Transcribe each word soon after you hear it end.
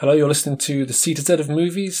Hello, you're listening to the C to Z of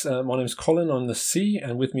movies. My name's Colin, I'm the C,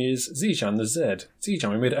 and with me is Zijan, the Z. Zijan,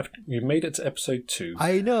 we made it to episode 2.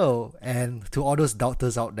 I know, and to all those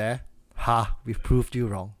doubters out there, we've proved you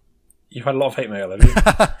wrong. You've had a lot of hate mail, have you?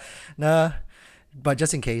 Nah, but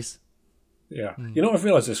just in case. Yeah. You know what I've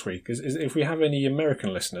realised this week is if we have any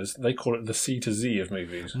American listeners, they call it the C to Z of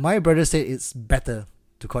movies. My brother said it's better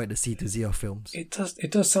to call it the C to Z of films. It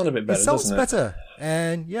does sound a bit better, It sounds doesn't it? better.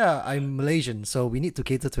 And yeah, I'm Malaysian, so we need to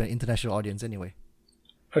cater to an international audience anyway.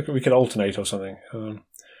 Okay, we could alternate or something.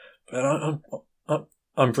 But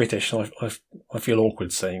I'm British, and I feel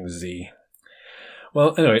awkward saying Z.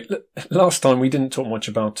 Well, anyway, last time we didn't talk much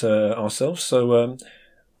about ourselves, so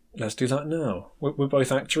let's do that now. We're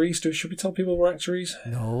both actuaries. Should we tell people we're actuaries?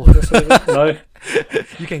 No. No?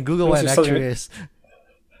 You can Google what an actuary is.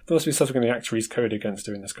 There must be something in the actuary's code against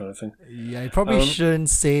doing this kind of thing. Yeah, you probably shouldn't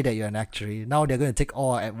say that you're an actuary. Now they're going to take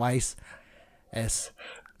all our advice as,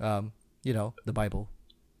 the Bible.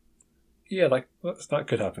 Yeah, that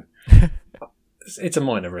could happen. It's a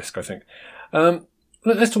minor risk, I think.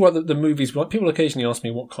 Let's talk about the movies. People occasionally ask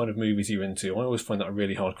me what kind of movies you're into. I always find that a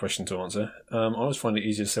really hard question to answer. I always find it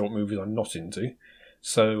easier to say what movies I'm not into.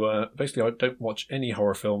 So basically, I don't watch any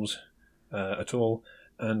horror films at all,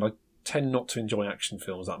 and I tend not to enjoy action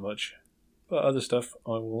films that much. But other stuff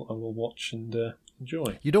I will watch and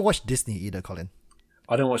enjoy. You don't watch Disney either, Colin.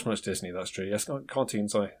 I don't watch much Disney, that's true. Yes,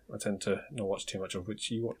 cartoons I tend to not watch too much of, which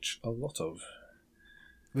you watch a lot of.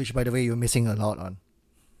 Which, by the way, you're missing a lot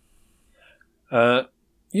on.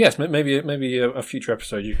 Yes, maybe a future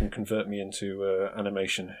episode you can convert me into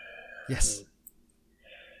animation. Yes.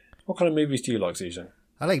 What kind of movies do you like, Susan?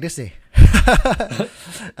 I like Disney.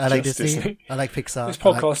 I like Disney. I like Pixar. This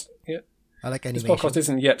podcast, I like animation. This podcast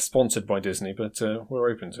isn't yet sponsored by Disney, but we're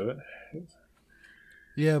open to it.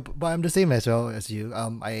 Yeah, but I'm the same as well as you.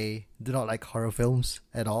 I do not like horror films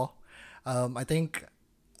at all. I think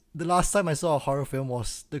the last time I saw a horror film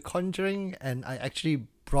was The Conjuring, and I actually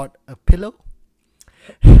brought a pillow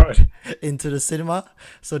Right. into the cinema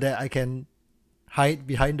so that I can hide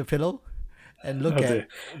behind the pillow and look at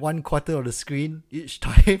 1/4 of the screen each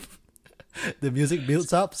time the music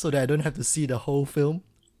builds up, so that I don't have to see the whole film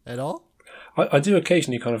at all. I do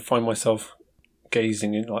occasionally kind of find myself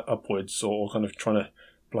gazing in upwards or kind of trying to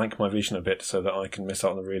blank my vision a bit so that I can miss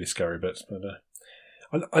out on the really scary bits. But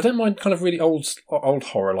I don't mind kind of really old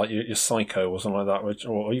horror like your Psycho or something like that,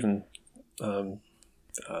 or even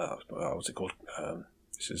what's it called?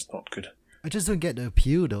 This is not good. I just don't get the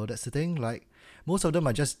appeal though, that's the thing. Like, most of them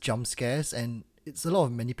are just jump scares and it's a lot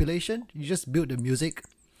of manipulation. You just build the music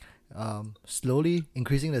slowly,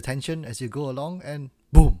 increasing the tension as you go along, and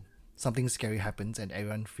boom, something scary happens and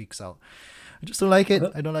everyone freaks out. I just don't like it.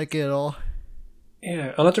 I don't like it at all.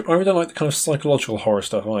 Yeah, and I really don't like the kind of psychological horror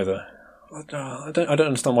stuff either. I don't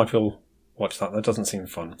understand why people watch that. That doesn't seem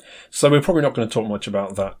fun. So we're probably not going to talk much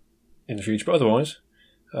about that in the future. But otherwise,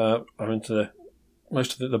 I'm into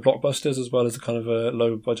most of the blockbusters as well as the kind of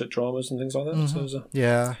low budget dramas and things like that. Mm-hmm. So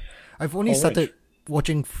yeah, I've only started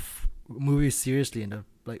watching movies seriously in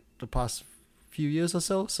the past few years or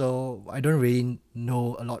so. So I don't really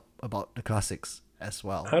know a lot about the classics as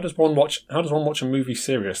well. How does one watch a movie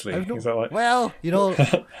seriously? Is that like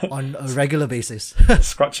on a regular basis,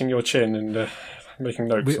 scratching your chin and making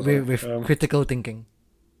notes with critical thinking?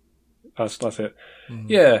 That's it.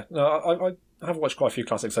 Yeah, no, I have watched quite a few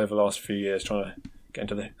classics over the last few years, trying to get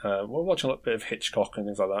into we're watching a bit of Hitchcock and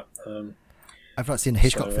things like that. I've not seen a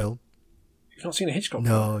Hitchcock film. You've not seen a Hitchcock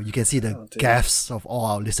film? No, you can see the gaffes of all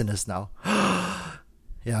our listeners now.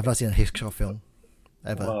 Yeah, I've not seen a Hitchcock film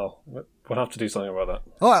ever. Well, we'll have to do something about that.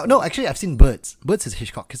 Oh no, actually, I've seen Birds. Birds is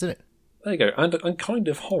Hitchcock, isn't it? There you go, and kind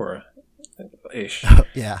of horror, ish.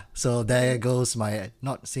 Yeah, so there goes my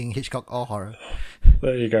not seeing Hitchcock or horror.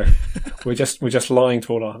 There you go. We're just lying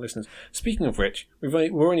to all our listeners. Speaking of which,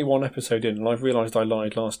 we're only one episode in, and I've realised I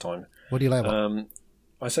lied last time. What do you lie about?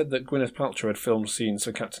 I said that Gwyneth Paltrow had filmed scenes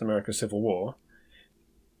for Captain America: Civil War.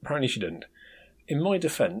 Apparently, she didn't. In my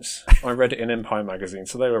defence, I read it in Empire magazine,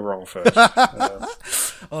 so they were wrong first.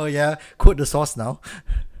 Oh yeah, quote the source now.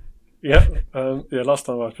 Yeah. Last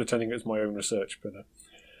time I was pretending it was my own research, but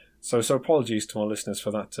so apologies to our listeners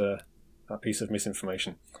for that piece of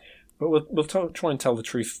misinformation. But we'll try and tell the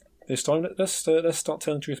truth this time. Let's start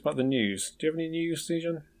telling the truth about the news. Do you have any news,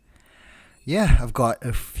 Zijan? Yeah, I've got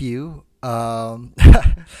a few.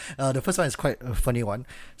 The first one is quite a funny one.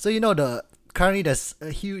 So currently there's a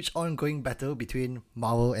huge ongoing battle between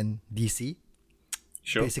Marvel and DC.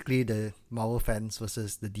 Sure. Basically, the Marvel fans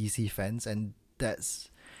versus the DC fans, and that's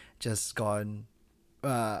just gone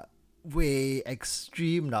way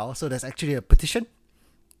extreme now. So there's actually a petition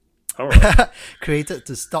All right. created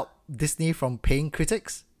to stop Disney from paying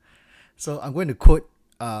critics. So I'm going to quote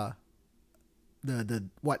the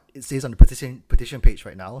what it says on the petition page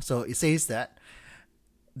right now. So it says that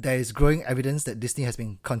there is growing evidence that Disney has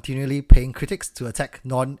been continually paying critics to attack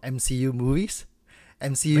non-MCU movies.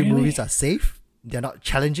 MCU movies are safe. They're not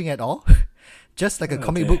challenging at all. Just like a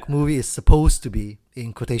comic book movie is supposed to be,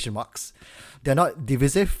 in quotation marks. They're not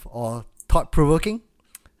divisive or thought-provoking.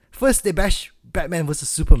 First, they bash Batman vs.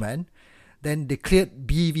 Superman. Then they cleared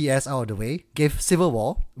BVS out of the way, gave Civil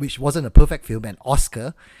War, which wasn't a perfect film, an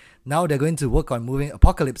Oscar. Now they're going to work on moving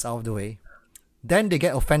Apocalypse out of the way. Then they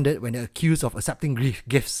get offended when they're accused of accepting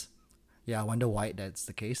gifts. Yeah, I wonder why that's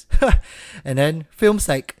the case. And then films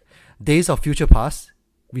like Days of Future Past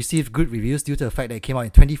received good reviews due to the fact that it came out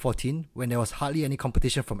in 2014 when there was hardly any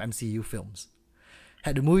competition from MCU films.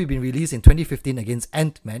 Had the movie been released in 2015 against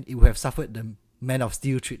Ant-Man, it would have suffered the Man of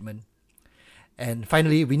Steel treatment. And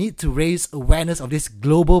finally, we need to raise awareness of this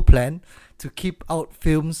global plan to keep out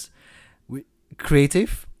films with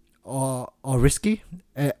creative or risky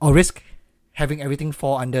or risk having everything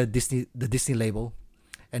fall under the Disney label.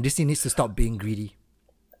 And Disney needs to stop being greedy.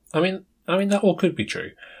 I mean that all could be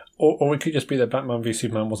true, or it could just be that Batman v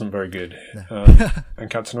Superman wasn't very good, and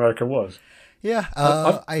Captain America was. Yeah,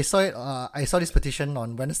 I saw it. I saw this petition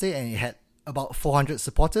on Wednesday, and it had about 400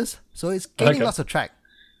 supporters. So it's gaining lots of traction.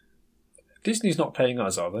 Disney's not paying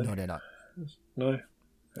us, are they? No, they're not. No.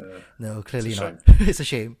 No, clearly not. It's a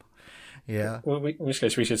shame. Yeah. Well, in which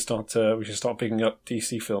case, we should start picking up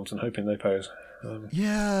DC films and hoping they pay us.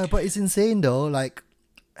 Yeah, but it's insane though. Like,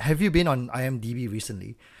 have you been on IMDb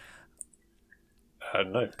recently?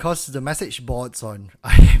 No. Because the message boards on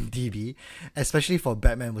IMDb, especially for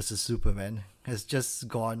Batman vs Superman, has just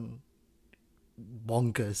gone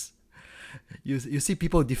bonkers. You see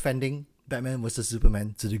people defending Batman vs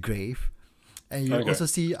Superman to the grave, and you also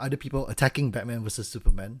see other people attacking Batman vs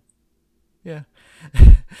Superman. Yeah.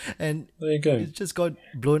 And there you go. It just got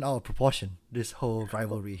blown out of proportion, this whole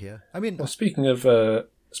rivalry here. I mean, well, speaking of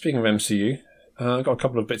MCU, I've got a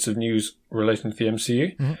couple of bits of news relating to the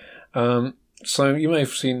MCU. Mm-hmm. So you may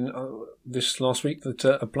have seen this last week that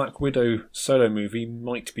a Black Widow solo movie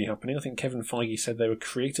might be happening. I think Kevin Feige said they were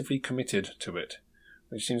creatively committed to it,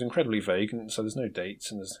 which seems incredibly vague, and so there's no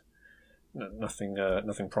dates and there's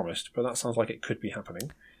nothing promised. But that sounds like it could be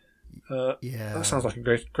happening. Yeah, that sounds like a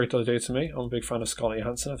great idea to me. I'm a big fan of Scarlett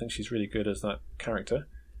Johansson. I think she's really good as that character.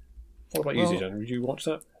 What about you, Zijan? Would you watch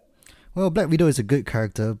that? Well, Black Widow is a good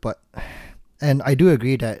character, and I do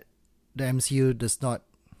agree that the MCU does not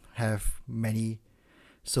have many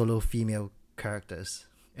solo female characters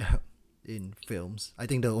in films. I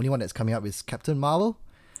think the only one that's coming up is Captain Marvel,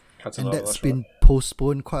 and that's been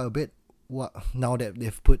postponed quite a bit. Now that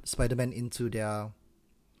they've put Spider-Man into their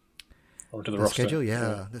schedule,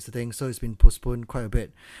 that's the thing. So it's been postponed quite a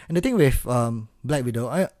bit. And the thing with Black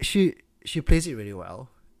Widow, she plays it really well,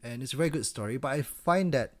 and it's a very good story. But I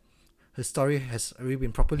find that her story has already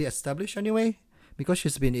been properly established anyway, because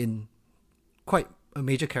she's been in quite a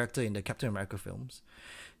major character in the Captain America films.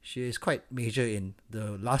 She is quite major in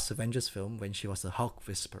the last Avengers film when she was the Hulk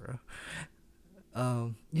Whisperer.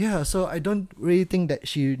 So I don't really think that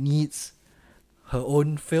she needs her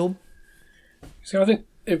own film. See, I think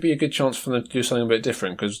it'd be a good chance for them to do something a bit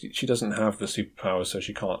different, because she doesn't have the superpowers, so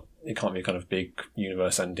it can't be a kind of big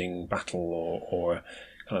universe-ending battle or a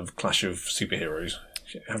kind of clash of superheroes.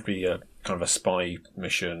 It have to be a kind of a spy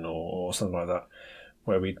mission or something like that,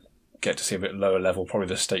 where we get to see a bit lower level, probably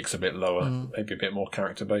the stakes a bit lower, maybe a bit more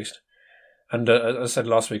character-based. And as I said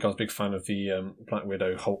last week, I was a big fan of the Black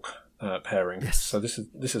Widow Hulk pairing. Yes. So this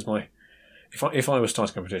is my... If I was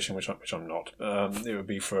starting a competition, which I'm not, it would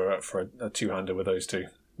be for a two-hander with those two.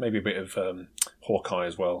 Maybe a bit of Hawkeye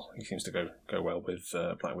as well. He seems to go well with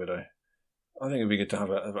Black Widow. I think it'd be good to have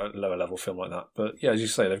a lower level film like that. But yeah, as you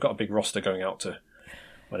say, they've got a big roster going out to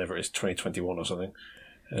whenever it is 2021 or something,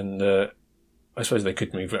 and I suppose they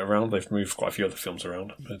could move it around. They've moved quite a few other films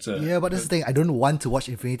around. But that's the thing. I don't want to watch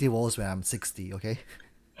Infinity Wars when I'm 60. Okay.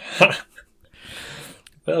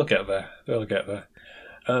 They'll get there.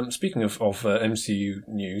 Speaking of MCU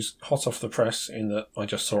news, hot off the press, in that I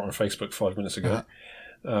just saw it on Facebook 5 minutes ago,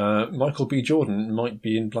 Michael B. Jordan might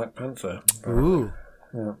be in Black Panther. Ooh.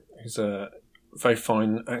 He's a very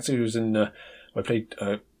fine actor. He was in... I played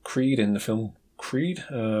Creed in the film Creed,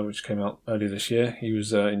 which came out earlier this year. He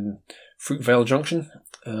was in Fruitvale Junction.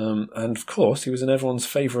 And, of course, he was in everyone's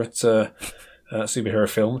favourite superhero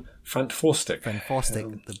film, Fantastic.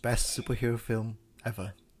 Fantastic, the best superhero film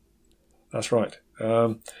ever. That's right.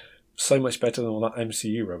 So much better than all that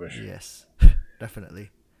MCU rubbish. Yes,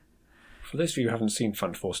 definitely. for those of you who haven't seen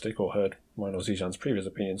Fantastic or heard mine or Zijan's previous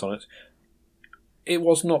opinions on it, it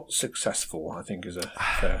was not successful, I think, is a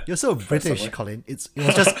fair... You're so fair British, summary. Colin. It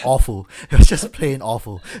was just awful. It was just plain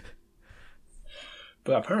awful.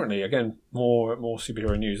 But apparently, again, more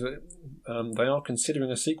superhero news, they are considering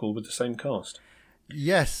a sequel with the same cast.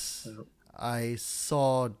 Yes, I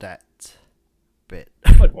saw that bit.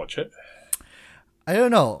 I'd watch it. I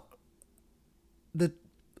don't know. The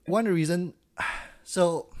one reason,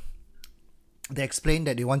 so they explained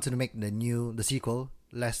that they wanted to make the sequel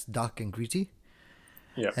less dark and gritty.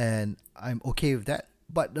 Yeah. And I'm okay with that.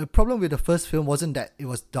 But the problem with the first film wasn't that it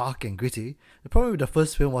was dark and gritty. The problem with the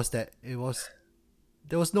first film was that there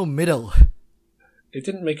was no middle. It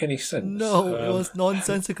didn't make any sense. No, it was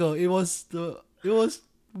nonsensical. It was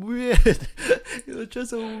weird. It was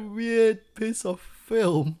just a weird piece of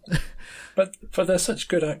film. But they're such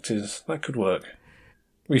good actors. That could work.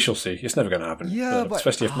 We shall see. It's never going to happen. Yeah, but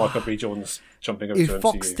especially if Michael B. Jordan's jumping over to MCU. If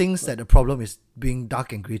Fox thinks that the problem is being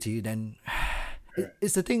dark and gritty, then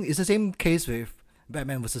it's the thing. It's the same case with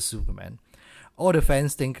Batman vs Superman. All the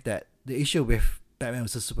fans think that the issue with Batman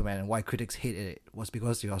vs Superman and why critics hated it was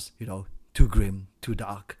because it was, too grim, too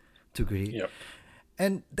dark, too gritty. Yep.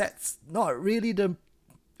 And that's not really the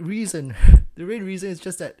reason. The real reason is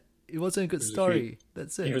just that it wasn't a good story.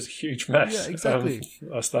 That's it. It was a huge mess. Yeah, exactly.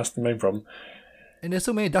 That's the main problem. And there's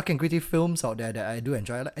so many dark and gritty films out there that I do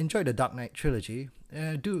enjoy. I enjoy the Dark Knight trilogy. And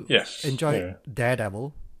I do enjoy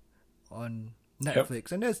Daredevil on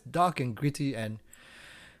Netflix. And that's dark and gritty. And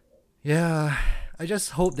yeah, I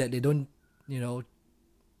just hope that they don't,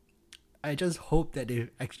 I just hope that they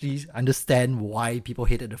actually understand why people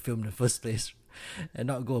hated the film in the first place, and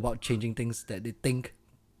not go about changing things that they think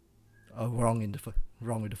are wrong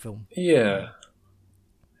with the film. Yeah.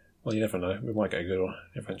 Well, you never know. We might get a good one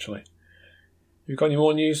eventually. You got any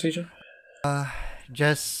more news, Zijan?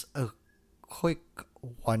 Just a quick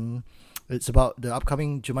one. It's about the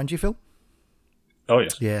upcoming Jumanji film. Oh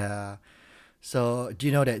yes. Yeah. So, do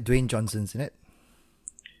you know that Dwayne Johnson's in it?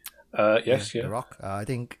 Yes, yeah. The Rock. I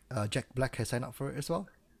think Jack Black has signed up for it as well.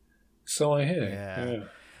 So I hear.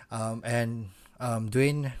 Yeah. And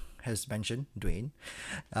Dwayne has mentioned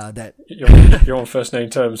that you're on first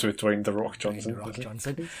name terms with Dwayne The Rock Johnson. The Rock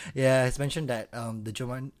Johnson. Yeah, has mentioned that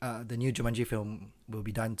the new Jumanji film will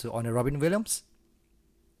be done to honor Robin Williams.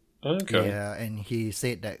 Okay. Yeah, and he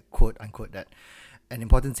said that, quote unquote, that an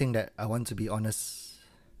important thing that I want to be honest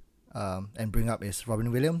and bring up is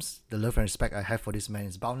Robin Williams. The love and respect I have for this man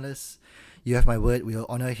is boundless. You have my word, we will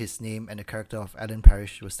honor his name, and the character of Alan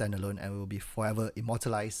Parrish will stand alone and will be forever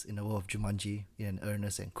immortalized in the world of Jumanji in an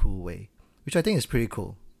earnest and cool way, which I think is pretty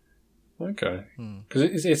cool. Okay,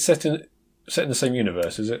 because it's set in the same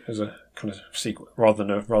universe, is it? As a kind of sequel rather than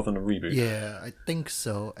a reboot. Yeah, I think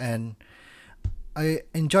so, and I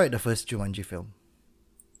enjoyed the first Jumanji film.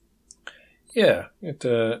 Yeah, it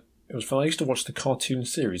was fun. I used to watch the cartoon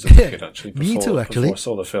series as a kid, actually. Me too, actually. Before I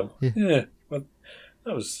saw the film. Yeah, well,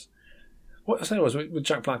 that was... What I say was with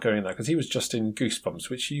Jack Black going there, because he was just in Goosebumps,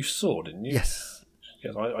 which you saw, didn't you? Yes.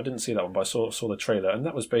 Yes, I didn't see that one, but I saw the trailer, and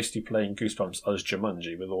that was basically playing Goosebumps as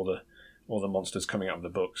Jumanji, with all the monsters coming out of the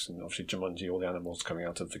books, and obviously Jumanji, all the animals coming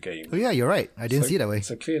out of the game. Oh yeah, you're right. I didn't see it that way.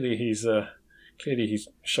 So clearly he's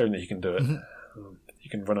shown that he can do it. He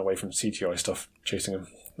can run away from CGI stuff chasing him.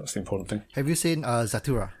 That's the important thing. Have you seen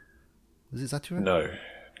Zathura? Was it Zathura? No.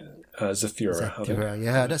 Zathura. Zathura,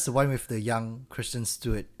 yeah, that's the one with the young Kristen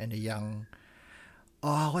Stewart and the young...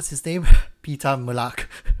 Oh, what's his name? Peter Mulak.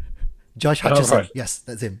 Josh Hutcherson. Right. Yes,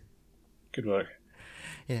 that's him. Good work.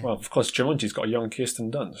 Yeah. Well, of course, Jumanji's got a young Kirsten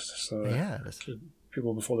Dunst. So Yeah,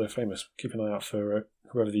 people before they're famous, keep an eye out for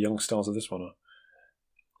whoever the young stars of this one are.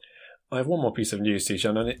 I have one more piece of news,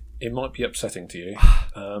 Tijan, and it might be upsetting to you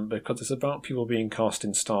because it's about people being cast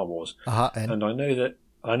in Star Wars. And I know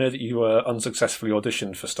that you unsuccessfully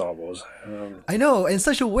auditioned for Star Wars. I know, and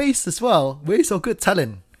such a waste as well. Waste of good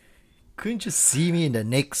talent. Couldn't you see me in the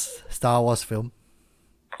next Star Wars film?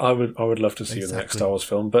 I would love to see you in the next Star Wars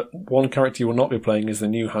film, but one character you will not be playing is the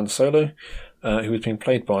new Han Solo, who is being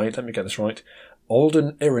played by, let me get this right,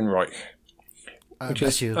 Alden Ehrenreich, which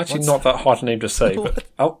is actually not that hard a name to say, but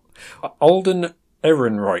Alden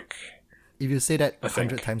Ehrenreich. If you say that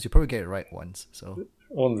 100 times, you probably get it right once. So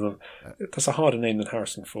one of them. That's a harder name than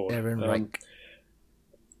Harrison Ford. Ehrenreich.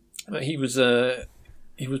 He was,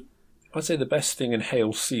 I'd say, the best thing in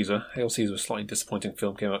Hail Caesar. Hail Caesar was a slightly disappointing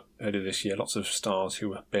film, came out earlier this year. Lots of stars who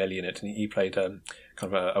were barely in it, and he played kind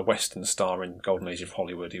of a Western star in Golden Age of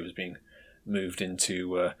Hollywood. He was being moved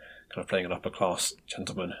into kind of playing an upper class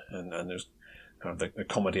gentleman, and there's kind of the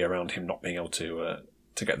comedy around him not being able to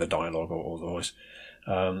get the dialogue or the voice.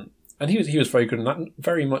 and he was very good in that.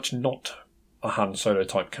 Very much not a Han Solo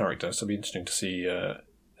type character, so it'll be interesting to see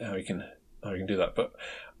how he can do that. But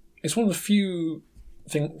it's one of the few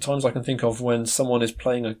times I can think of when someone is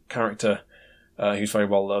playing a character who's very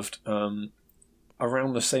well loved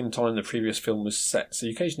around the same time the previous film was set. So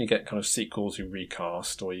you occasionally get kind of sequels who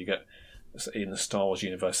recast, or you get in the Star Wars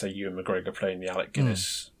universe, say Ewan McGregor playing the Alec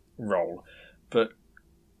Guinness role. But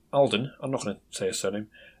Alden, I'm not going to say his surname,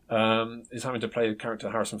 is having to play the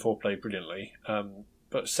character Harrison Ford played brilliantly,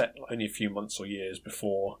 but set only a few months or years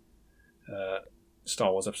before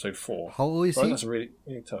Star Wars Episode 4. How old is he? That's really,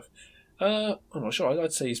 really tough. I'm not sure.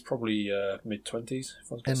 I'd say he's probably mid-20s.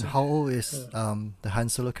 And how old is the Han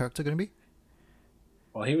Solo character going to be?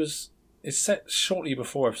 Well, it's set shortly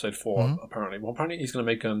before Episode 4, apparently. Well, apparently he's going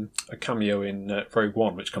to make a cameo in Rogue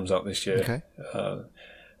One, which comes out this year,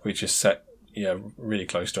 which is set really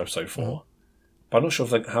close to Episode 4. But I'm not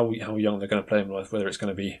sure if how young they're going to play him, whether it's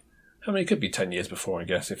going to be... I mean, it could be 10 years before, I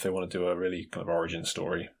guess, if they want to do a really kind of origin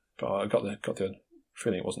story. But I got the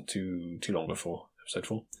feeling it wasn't too long before Episode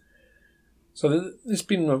 4. So there's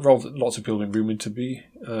been a role that lots of people have been rumoured to be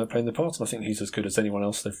playing the part, and I think he's as good as anyone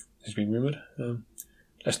else who's been rumoured.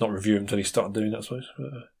 Let's not review him until he started doing that, I suppose.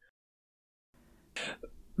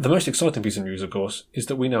 The most exciting piece of news, of course, is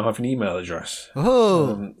that we now have an email address.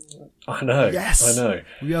 Oh! I know. Yes! I know.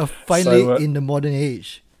 We are finally in the modern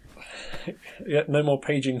age. Yeah, no more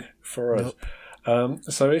paging for us. Nope.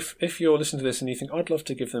 So if you're listening to this and you think, I'd love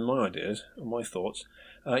to give them my ideas and my thoughts,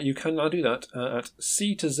 you can now do that at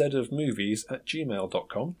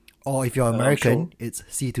c2zofmovies@gmail.com. Or if you're American, it's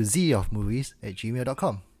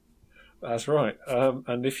c2zofmovies@gmail.com. That's right.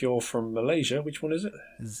 And if you're from Malaysia, which one is it?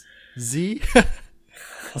 Z?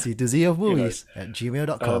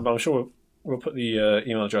 c2zofmovies@gmail.com. But I'm sure we'll put the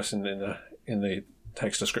email address in the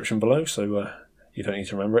text description below, so you don't need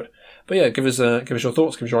to remember it. But yeah, give us your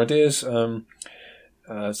thoughts, give us your ideas,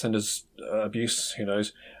 send us abuse, who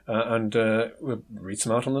knows, and we'll read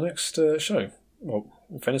some out on the next show. Well,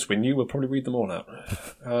 in fairness, we're new, we'll probably read them all out.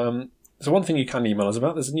 So one thing you can email us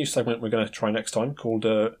about, there's a new segment we're going to try next time called,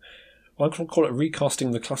 I can call it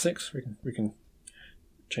Recasting the Classics. We can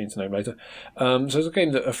change the name later. So it's a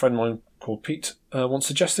game that a friend of mine called Pete once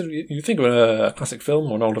suggested. You think of a classic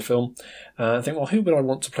film or an older film, and think, well, who would I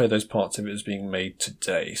want to play those parts if it was being made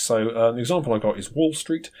today? So the example I got is Wall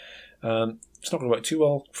Street. It's not going to work too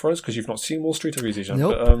well for us because you've not seen Wall Street, have you, Zijan?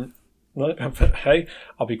 Nope. But, hey,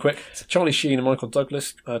 I'll be quick. Charlie Sheen and Michael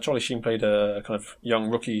Douglas. Charlie Sheen played a kind of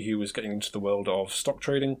young rookie who was getting into the world of stock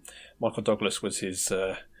trading. Michael Douglas was his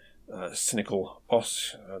cynical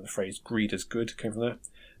boss. The phrase "greed is good" came from there.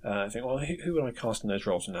 I think, well, who would I cast in those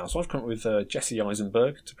roles now? So I've come up with Jesse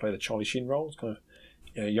Eisenberg to play the Charlie Sheen role. It's kind of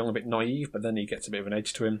young, a bit naive, but then he gets a bit of an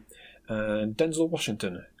edge to him. And Denzel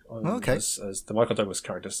Washington as the Michael Douglas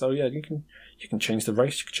character. So yeah, you can change the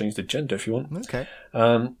race, you can change the gender if you want. Okay.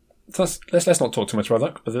 So let's not talk too much about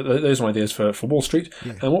that. But those are my ideas for Wall Street.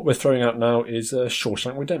 Yeah. And what we're throwing out now is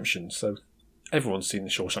Shawshank Redemption. So everyone's seen the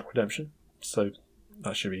Shawshank Redemption, so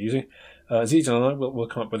that should be easy. Zijan and I will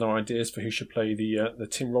come up with our ideas for who should play the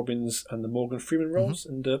Tim Robbins and the Morgan Freeman roles,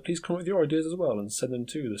 and please come up with your ideas as well and send them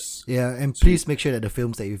to us. Yeah, and please make sure that the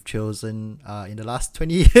films that you've chosen in the last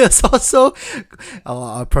 20 years or so,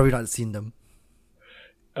 I've probably not seen them.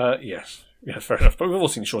 Yes, fair enough. But we've all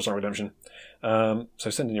seen Shawshank Redemption. So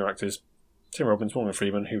send in your actors. Tim Robbins, Morgan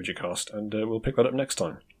Freeman, who would you cast? And we'll pick that up next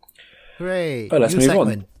time. Hooray! But let's move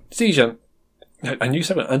segment. on. Zijan. A new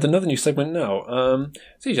segment, and another new segment now.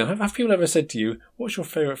 Zijan, have people ever said to you, what's your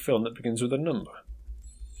favourite film that begins with a number?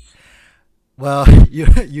 Well,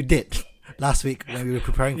 you did last week when we were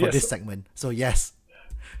preparing for this segment. So yes,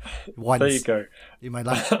 once. There you go. In my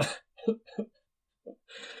life.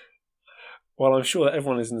 Well, I'm sure that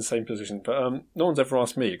everyone is in the same position, but no one's ever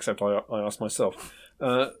asked me, except I asked myself.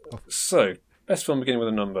 So, best film beginning with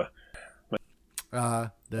a number?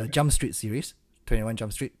 The Jump Street series. 21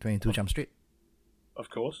 Jump Street, 22 Jump Street. Of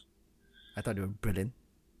course. I thought they were brilliant.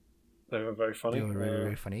 They were very funny. They were very,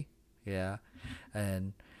 very funny. Yeah.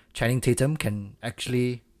 And Channing Tatum can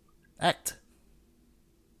actually act.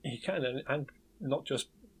 He can, and not just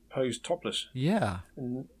pose topless. Yeah.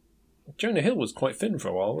 And Jonah Hill was quite thin for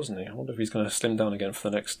a while, wasn't he? I wonder if he's going to slim down again for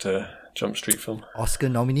the next Jump Street film. Oscar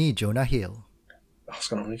nominee Jonah Hill.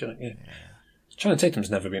 Oscar nominee, yeah. Channing Tatum's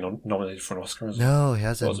never been nominated for an Oscar, has he? No, he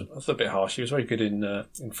hasn't. That's a bit harsh. He was very good in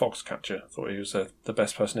Foxcatcher. I thought he was the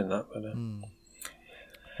best person in that. But,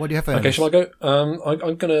 what do you have for Okay, shall I go?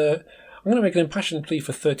 I'm gonna make an impassioned plea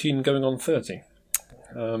for 13 going on 30.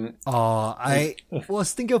 I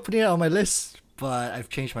was thinking of putting it on my list, but I've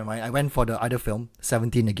changed my mind. I went for the other film,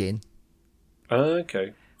 17 again.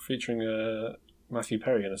 Okay, featuring Matthew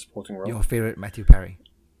Perry in a supporting role. Your favorite Matthew Perry?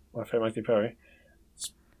 My favourite Matthew Perry.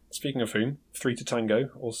 Speaking of whom, Three to Tango,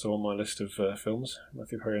 also on my list of films.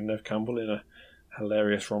 Matthew Perry and Neve Campbell in a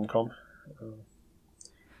hilarious rom-com.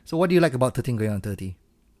 So what do you like about 13 Going on 30?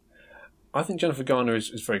 I think Jennifer Garner is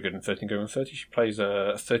very good in 13 Going on 30. She plays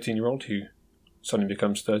a 13-year-old who suddenly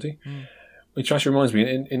becomes 30. Which actually reminds me,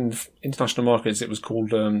 in international markets it was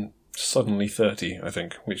called Suddenly 30, I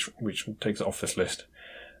think, which takes it off this list.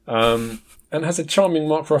 And has a charming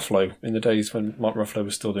Mark Ruffalo in the days when Mark Ruffalo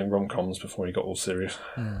was still doing rom-coms before he got all serious.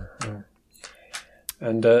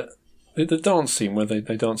 And the dance scene where they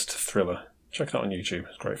danced to Thriller, check that on YouTube,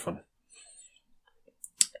 it's great fun.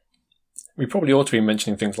 We probably ought to be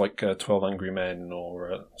mentioning things like 12 Angry Men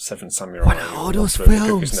or Seven Samurai. What are all those The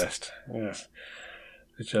films? Cuckoo's Nest. Yes.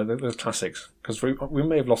 Which they're classics, because we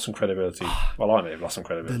may have lost some credibility. Well, I may have lost some The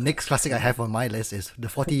credibility. next classic I have on my list is The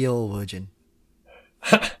 40-Year-Old Virgin.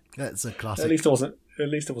 That's a classic. At least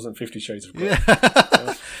it wasn't 50 Shades of Grey.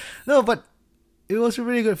 Yeah. No, but it was a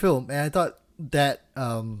really good film, and I thought that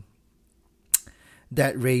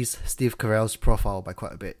that raised Steve Carell's profile by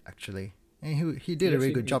quite a bit, actually. And he did a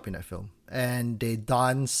really good job in that film. And they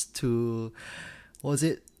danced to, what was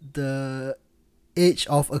it, the Age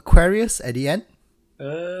of Aquarius at the end?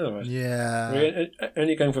 Oh, right. Yeah. We're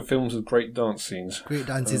only going for films with great dance scenes. Great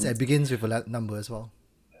dances. It begins with a number as well.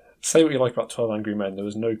 Say what you like about 12 Angry Men, there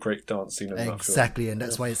was no great dance scene in that film. Exactly, and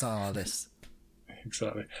that's why it's not on our list.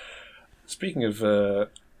 Exactly. Speaking of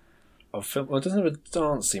film, well, it doesn't have a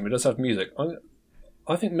dance scene, but it does have music.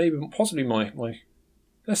 I think possibly my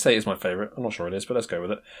let's say it's my favourite. I'm not sure it is, but let's go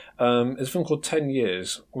with it. It's a film called 10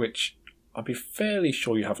 Years, which I'd be fairly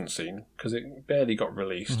sure you haven't seen, because it barely got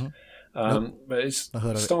released. But it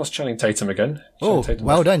stars Channing Tatum again.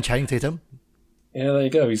 Well done, Channing Tatum. Yeah, there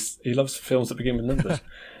you go. He loves films that begin with numbers.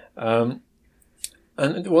 And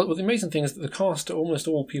the amazing thing is that the cast are almost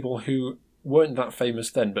all people who weren't that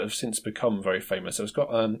famous then, but have since become very famous. So it's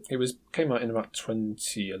got came out in about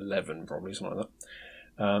 2011, probably something like that.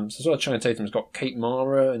 So as well as Channing Tatum's got Kate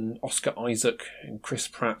Mara and Oscar Isaac and Chris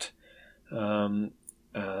Pratt, and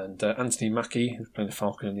Anthony Mackie, who's playing the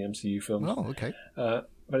Falcon in the MCU films. Oh, okay.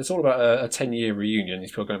 But it's all about a 10-year reunion.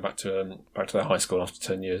 These people going back to their high school after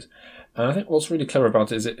 10 years. And I think what's really clever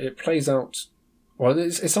about it is it plays out. Well,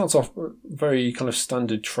 it starts off very kind of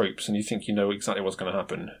standard tropes, and you think you know exactly what's going to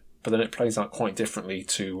happen, but then it plays out quite differently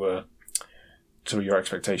to your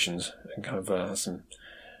expectations, and kind of has some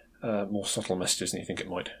more subtle messages than you think it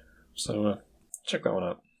might. So check that one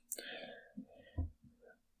out.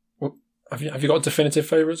 Well, have you got a definitive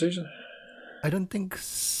favourite, Susan? I don't think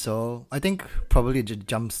so. I think probably the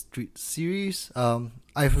Jump Street series.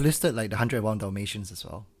 I've listed like the 101 Dalmatians as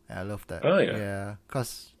well. I love that. Oh yeah. Yeah,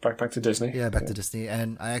 cause back to Disney. Yeah, back to Disney,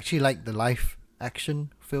 and I actually like the live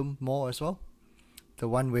action film more as well. The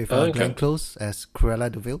one with Glenn Close as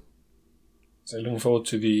Cruella de Vil. So looking forward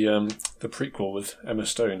to the prequel with Emma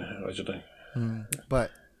Stone, allegedly.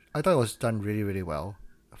 But I thought it was done really, really well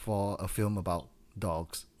for a film about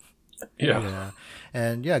dogs. Yeah.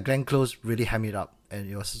 And yeah, Glenn Close really hammed it up,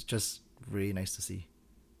 and it was just really nice to see.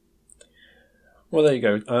 Well, there you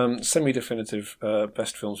go. Semi-definitive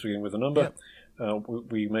best films begin with a number. Yep.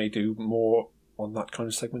 We may do more on that kind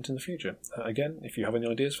of segment in the future. Again, if you have any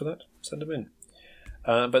ideas for that, send them in.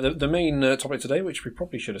 But the main topic today, which we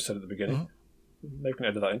probably should have said at the beginning, maybe we can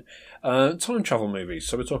edit that in, time travel movies.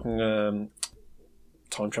 So we're talking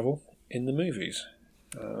time travel in the movies.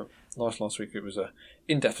 Last week it was an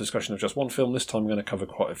in-depth discussion of just one film. This time we're going to cover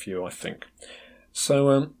quite a few, I think.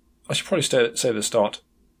 So I should probably say at the start,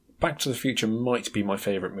 Back to the Future might be my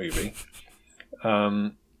favourite movie.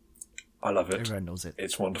 I love it. Everyone knows it.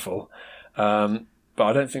 It's wonderful. But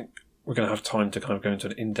I don't think we're going to have time to kind of go into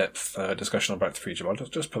an in-depth discussion on Back to the Future. But I'll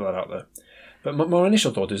just put that out there. But my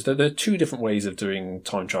initial thought is that there are two different ways of doing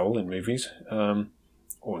time travel in movies,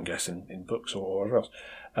 or I guess in books or whatever else.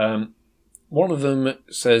 One of them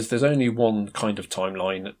says there's only one kind of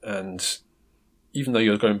timeline, and even though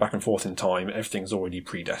you're going back and forth in time, everything's already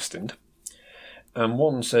predestined. And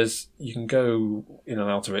one says you can go in and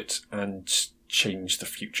out of it and change the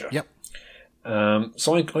future. Yep.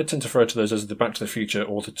 So I tend to refer to those as the Back to the Future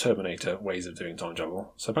or the Terminator ways of doing time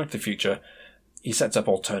travel. So Back to the Future, he sets up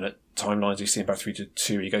alternate timelines. You see in Back to the Future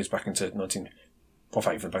 2, he goes back into Back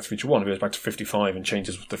to the Future 1, he goes back to 55 and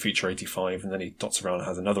changes the future 85, and then he dots around and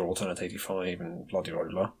has another alternate 85 and blah, blah,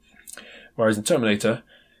 blah. Whereas in Terminator,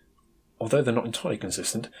 although they're not entirely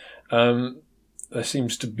consistent, there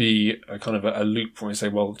seems to be a kind of a loop where we say,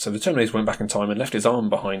 well, so the Terminator went back in time and left his arm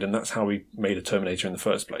behind, and that's how we made a Terminator in the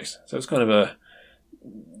first place. So it's kind of a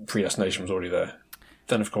predestination was already there.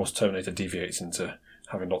 Then, of course, Terminator deviates into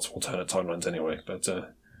having lots of alternate timelines anyway. But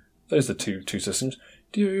those are the two systems.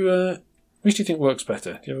 Which do you think works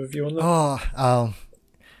better? Do you have a view on that?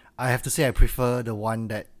 I have to say I prefer the one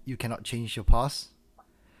that you cannot change your past.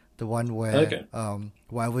 The one where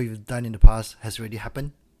whatever you've done in the past has already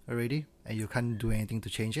happened already, and you can't do anything to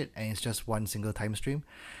change it, and it's just one single time stream.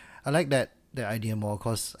 I like that idea more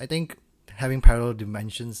because I think having parallel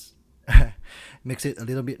dimensions makes it a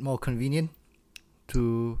little bit more convenient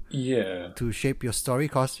to shape your story.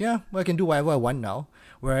 Cause I can do whatever I want now.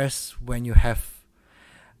 Whereas when you have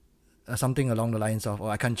something along the lines of,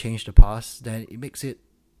 I can't change the past, then it makes it,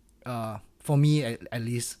 for me at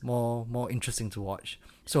least, more interesting to watch.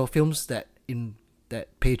 So films that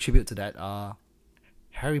pay tribute to that are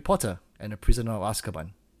Harry Potter and the Prisoner of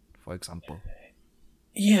Azkaban, for example.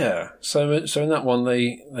 Yeah. So in that one,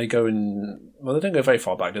 they go in. Well, they don't go very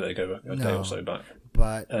far back, do they? Go a day or so back.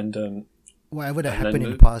 But whatever that happened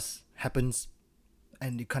in the past happens,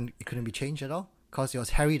 and it couldn't be changed at all. Because it was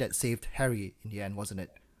Harry that saved Harry in the end, wasn't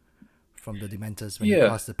it? From the Dementors when he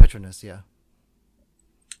passed the Patronus. Yeah.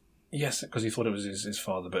 Yes, because he thought it was his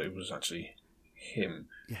father, but it was actually him.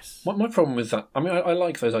 Yes. My problem with that, I mean, I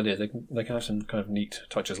like those ideas. They can have some kind of neat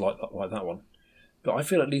touches like that one, but I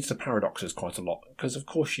feel it leads to paradoxes quite a lot because, of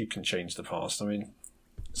course, you can change the past. I mean,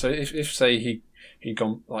 so if say he'd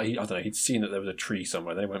gone, like I don't know, he'd seen that there was a tree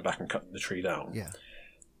somewhere, they went back and cut the tree down. Yeah.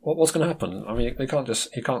 What's going to happen? I mean,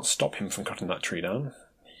 he can't stop him from cutting that tree down.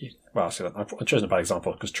 I've chosen a bad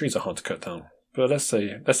example because trees are hard to cut down. But let's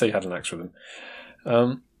say he had an axe with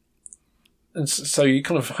him. And so you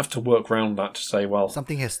kind of have to work around that to say, well,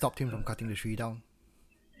 something has stopped him from cutting the tree down.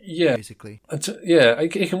 Yeah, basically.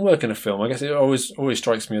 It can work in a film. I guess it always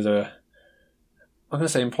strikes me as I'm going to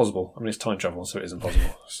say impossible. I mean, it's time travel, so it is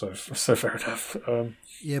impossible. so fair enough.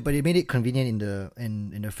 But it made it convenient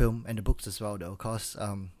in the film and the books as well, though, because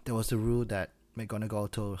there was a rule that McGonagall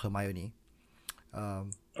told Hermione.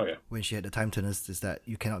 When she had the time turners, is that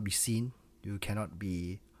you cannot be seen, you cannot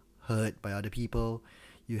be heard by other people.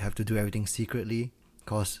 You have to do everything secretly,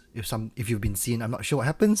 because if you've been seen, I'm not sure what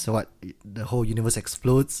happens. So what, the whole universe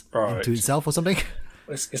explodes into itself or something?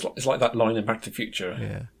 It's like that line in Back to the Future.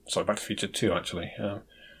 Yeah. Sorry, Back to the Future 2, actually.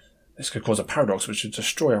 This could cause a paradox which would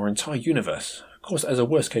destroy our entire universe. Of course, as a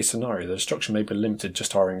worst-case scenario, the destruction may be limited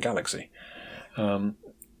just to our own galaxy.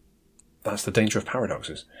 That's the danger of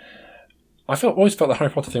paradoxes. I always felt the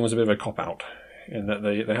Harry Potter thing was a bit of a cop-out, in that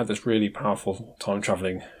they had this really powerful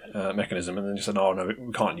time-travelling mechanism, and then just said, oh no,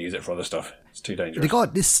 we can't use it for other stuff. It's too dangerous. They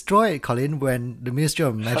got destroyed, Colin, when the Ministry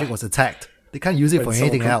of Magic was attacked. They can't use it for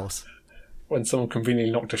anything else. When someone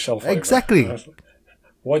conveniently knocked a shelf over. Exactly.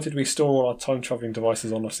 Why did we store our time-travelling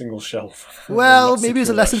devices on a single shelf? Well, maybe it's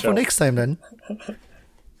a lesson for next time then.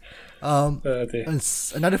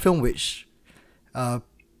 Another film which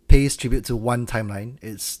pays tribute to one timeline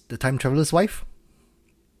is The Time Traveler's Wife.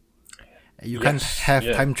 You can't have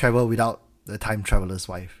time travel without the time traveler's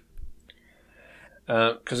wife.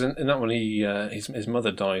 Because in that one, his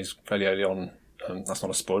mother dies fairly early on. That's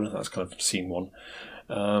not a spoiler. That's kind of scene one.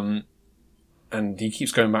 And he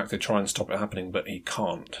keeps going back to try and stop it happening, but he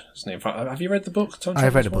can't. In fact, have you read the book?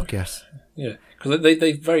 I've read the book, yes. Yeah, because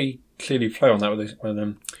they very clearly play on that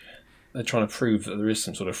when they're trying to prove that there is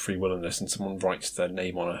some sort of free will in this, and someone writes their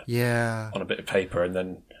name on a bit of paper and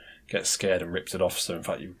then gets scared and rips it off. So in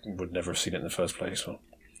fact, you would never have seen it in the first place. Well,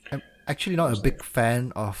 I'm actually not a big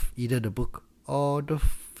fan of either the book or the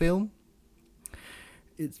film.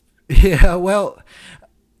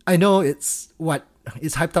 I know it's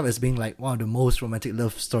hyped up as being like one of the most romantic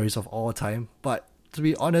love stories of all time, but to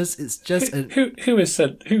be honest, it's just who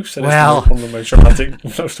said it's one of the most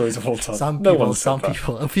romantic love stories of all time? Some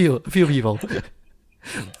people, a few people.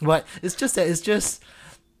 But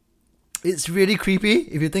it's really creepy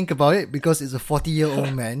if you think about it, because it's a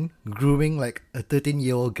 40-year-old man grooming like a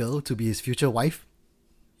 13-year-old girl to be his future wife.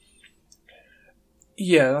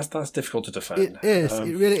 Yeah, that's difficult to defend. It is.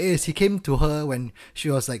 It really is. He came to her when she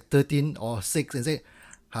was like 13 or 6 and said,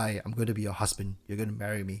 "Hi, I'm going to be your husband. You're going to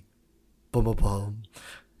marry me." Boom, boom, boom.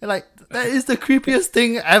 And like, that is the creepiest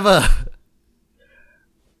thing ever.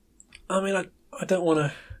 I mean, I don't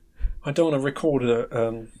want to record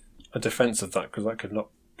a defense of that, because that could not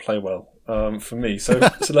play well for me. So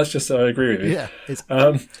let's just say I agree with you. Yeah.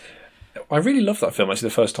 I really love that film. Actually,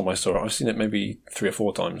 the first time I saw it, I've seen it maybe 3 or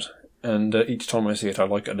 4 times. And each time I see it, I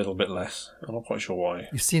like it a little bit less. I'm not quite sure why.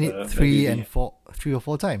 You've seen it 3 or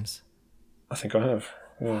 4 times? I think I have.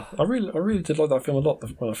 Yeah, I really did like that film a lot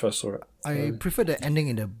when I first saw it. I prefer the ending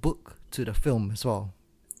in the book to the film as well.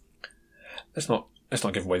 Let's not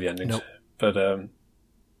give away the endings. Nope. But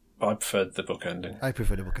I preferred the book ending. I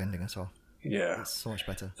prefer the book ending as well. Yeah, it's so much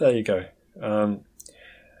better. There you go.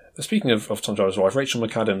 Speaking of Tom Jarvis' wife, Rachel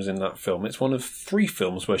McAdams in that film, it's one of 3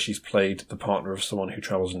 films where she's played the partner of someone who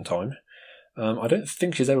travels in time. I don't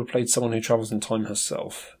think she's ever played someone who travels in time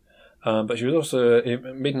herself. But she was also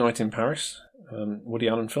in Midnight in Paris, Woody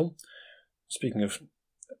Allen film. Speaking of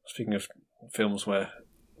films where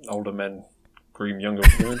older men groom younger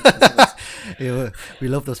women, Yeah, we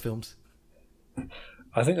love those films.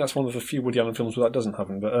 I think that's one of the few Woody Allen films where that doesn't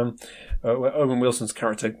happen. But where Owen Wilson's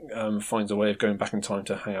character finds a way of going back in time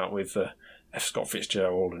to hang out with F. Scott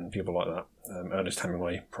Fitzgerald and people like that, Ernest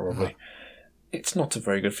Hemingway probably. Uh-huh. It's not a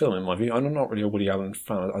very good film in my view. I'm not really a Woody Allen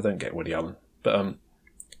fan. I don't get Woody Allen, but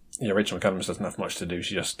Rachel McAdams doesn't have much to do.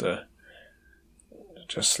 She just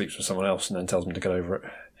sleeps with someone else and then tells me to get over it.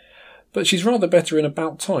 But she's rather better in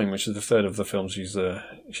About Time, which is the third of the films she's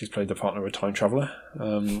played the partner of a time traveller.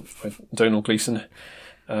 Donald Gleason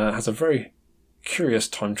has a very curious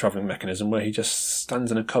time travelling mechanism where he just stands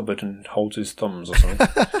in a cupboard and holds his thumbs or something.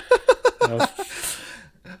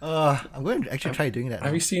 I'm going to actually try doing that.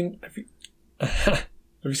 Have you seen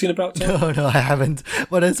About Time? No, I haven't.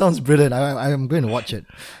 But that sounds brilliant. I'm going to watch it.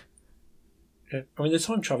 Yeah. I mean, the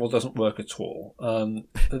time travel doesn't work at all.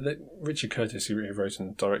 Richard Curtis, who wrote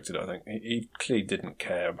and directed it, I think, he clearly didn't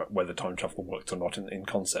care about whether time travel worked or not in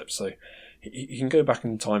concept. So he can go back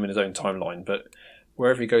in time in his own timeline, but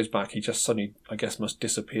wherever he goes back, he just suddenly, I guess, must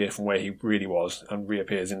disappear from where he really was and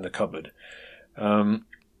reappears in the cupboard. I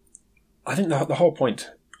think the whole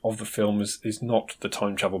point of the film is not the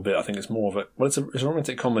time travel bit. I think it's more of it's a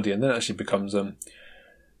romantic comedy, and then it actually becomes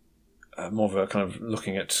more of a kind of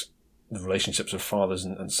looking at the relationships of fathers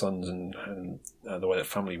and sons and the way that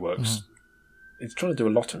family works. Mm-hmm. It's trying to do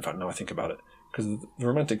a lot, in fact, now I think about it, because the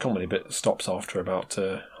romantic comedy bit stops after about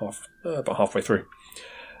halfway through.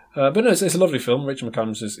 But no, it's a lovely film. Rachel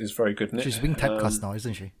McAdams is very good in it. She's being typecast now,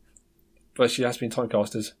 isn't she? But she has been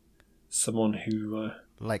typecast as someone who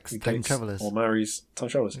likes time travelers or marries time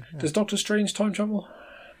travelers. Yeah. Does Doctor Strange time travel?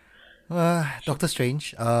 Doctor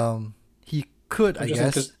Strange, he could, I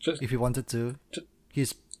guess, if he wanted to.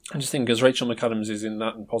 I'm just thinking because Rachel McAdams is in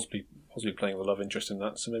that and possibly playing the love interest in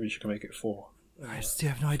that, so maybe she can make it 4. I still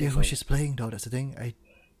have no idea who she's playing, though. That's the thing. I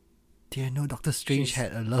didn't know Doctor Strange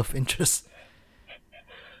had a love interest.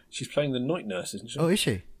 She's playing the night nurse, isn't she? Oh, is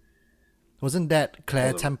she? Wasn't that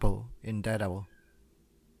Claire Temple in Daredevil?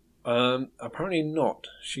 Apparently not.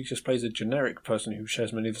 She just plays a generic person who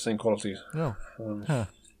shares many of the same qualities. Oh. There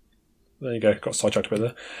you go. Got sidetracked a bit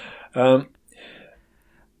there.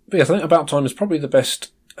 But yes, I think About Time is probably the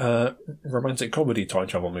best romantic comedy time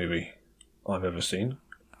travel movie I've ever seen.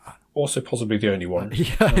 Also, possibly the only one.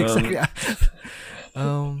 Yeah, exactly.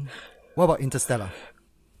 What about Interstellar?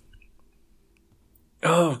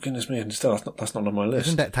 Oh goodness me, Interstellar. That's not on my list.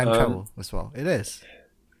 Isn't that time travel as well? It is.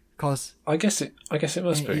 Cause I guess it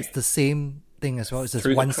must be. It's the same thing as well. It's just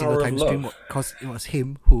one single time stream. Because it was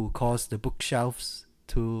him who caused the bookshelves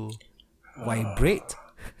to vibrate.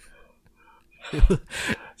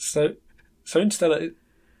 So Interstellar,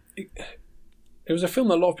 it was a film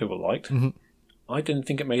that a lot of people liked. Mm-hmm. I didn't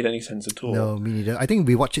think it made any sense at all. No, me neither. I think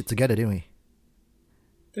we watched it together, didn't we?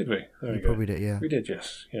 Did we? There we go. Probably did, yeah. We did,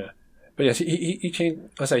 yes, yeah. But yes, he changed.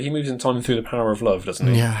 I say he moves in time through the power of love, doesn't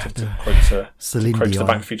he? Yeah. To quote Celine Dion. The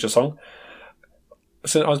Back Feature song.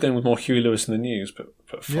 So I was going with more Huey Lewis in the News, but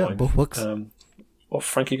fine. Yeah, both works.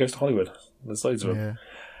 Frankie Goes to Hollywood. There's loads of them.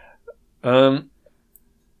 Yeah.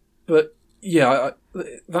 But yeah,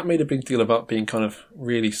 that made a big deal about being kind of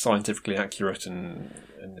really scientifically accurate and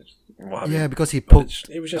what have you. Yeah, because he poked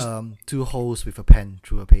it was just 2 holes with a pen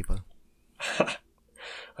through a paper.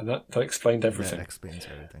 And that explained everything. That explains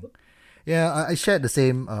everything. Yeah, I shared the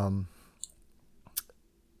same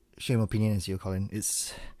opinion as you, Colin.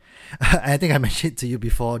 It's I think I mentioned to you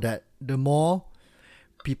before that the more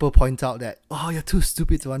people point out that, oh, you're too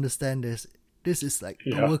stupid to understand this. This is like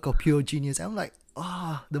a work of pure genius. I'm like,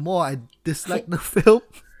 the more I dislike the film.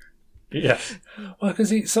 Yes. Well,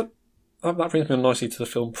 because that brings me nicely to the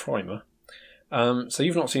film Primer. So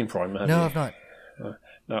you've not seen Primer, have you? No, I've not.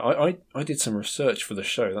 No, I did some research for the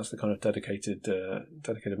show. That's the kind of dedicated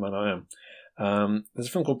man I am. There's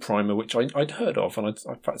a film called Primer, which I'd heard of, and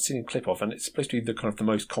I'd seen a clip of, and it's supposed to be the kind of the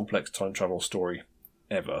most complex time travel story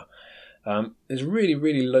ever. It's a really,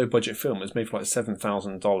 really low budget film. It's made for like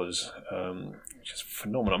 $7,000, which is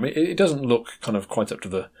phenomenal. I mean, it doesn't look kind of quite up to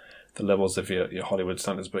the levels of your Hollywood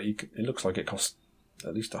standards, but it looks like it costs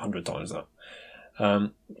at least 100 times that.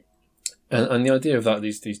 And the idea of that,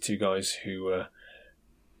 these 2 guys who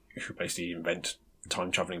basically invent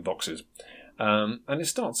time traveling boxes, and it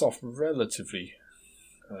starts off relatively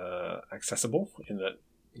accessible in that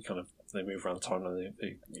they move around the timeline.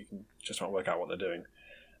 You can just about work out what they're doing.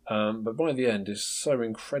 But by the end, it's so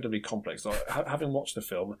incredibly complex. Like, having watched the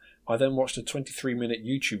film, I then watched a 23-minute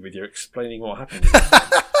YouTube video explaining what happened.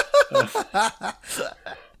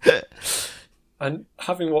 And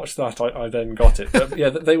having watched that, I then got it. But yeah,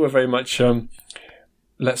 they were very much,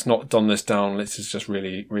 let's not dumb this down. This is just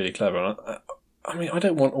really, really clever. I mean, I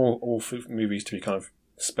don't want all movies to be kind of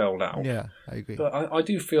spelled out. Yeah, I agree. But I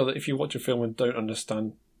do feel that if you watch a film and don't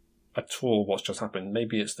understand at all what's just happened,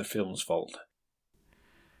 maybe it's the film's fault.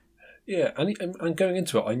 Yeah, and going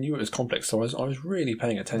into it, I knew it was complex, so I was really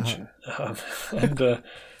paying attention.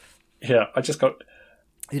 Yeah, I just got...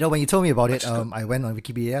 You know, when you told me about it, I went on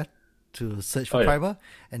Wikipedia to search for Primer,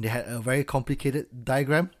 and they had a very complicated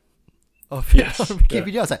diagram of it on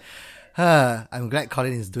Wikipedia. I was like, I'm glad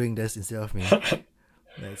Colin is doing this instead of me.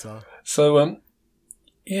 That's all. So,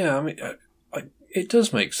 yeah, I mean, it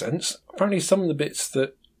does make sense. Apparently some of the bits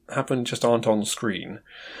that happen just aren't on screen,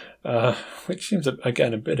 which seems,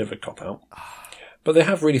 again, a bit of a cop-out. But they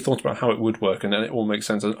have really thought about how it would work, and then it all makes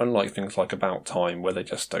sense, unlike things like About Time, where they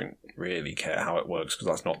just don't really care how it works, because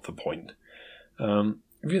that's not the point. And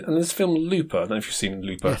this film Looper, I don't know if you've seen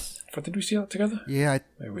Looper. Yes. In fact, did we see that together? Yeah,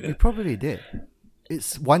 we we probably did.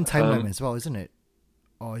 It's one timeline as well, isn't it?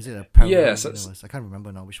 Or is it a parallel universe? I can't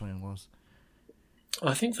remember now which one it was.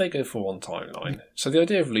 I think they go for one timeline. So the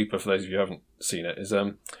idea of Looper, for those of you who haven't seen it, is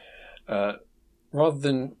rather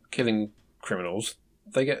than killing criminals,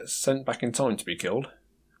 they get sent back in time to be killed.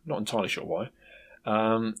 Not entirely sure why.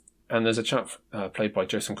 And there's a chap played by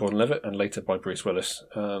Joseph Gordon-Levitt and later by Bruce Willis,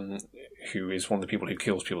 who is one of the people who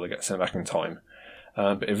kills people that get sent back in time.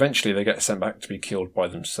 But eventually they get sent back to be killed by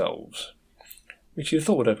themselves, which you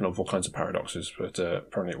thought would open up all kinds of paradoxes, but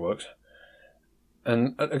apparently it works.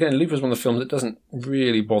 And again, Looper's one of the films that doesn't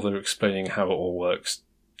really bother explaining how it all works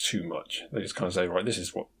too much. They just kind of say, right, this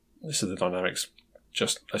is the dynamics,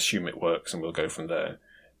 just assume it works and we'll go from there.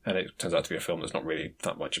 And it turns out to be a film that's not really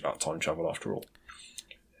that much about time travel after all.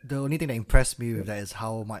 The only thing that impressed me with that is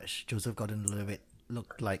how much Joseph Gordon-Levitt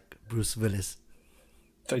looked like Bruce Willis.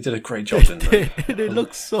 They did a great job, didn't they? They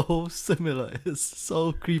look so similar. It's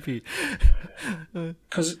so creepy.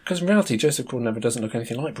 Because in reality, Joseph Gordon-Levitt doesn't look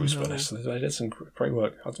anything like Bruce Willis. They did some great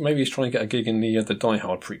work. Maybe he's trying to get a gig in the Die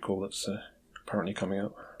Hard prequel that's apparently coming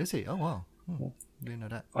out. Is he? Oh, wow. Didn't know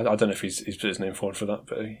that. I don't know if he's put his name forward for that,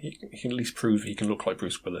 but he can at least prove he can look like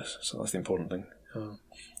Bruce Willis, so that's the important thing.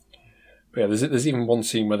 But yeah, there's even one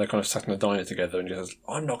scene where they're kind of sat in a diner together and he says,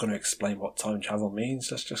 I'm not going to explain what time travel means,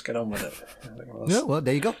 let's just get on with it. Well,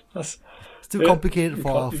 there you go. It's too complicated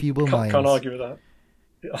for our feeble minds. Can't argue with that.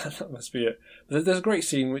 Yeah, that must be it. There's a great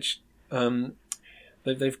scene which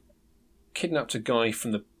they've kidnapped a guy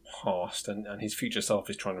from the past and his future self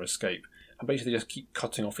is trying to escape, and basically just keep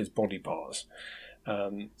cutting off his body parts.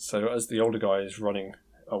 So as the older guy is running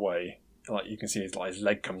away, like you can see his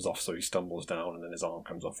leg comes off, so he stumbles down, and then his arm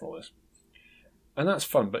comes off and all this. And that's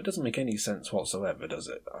fun, but it doesn't make any sense whatsoever, does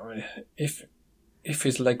it? I mean, if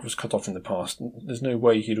his leg was cut off in the past, there's no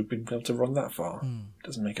way he'd have been able to run that far. It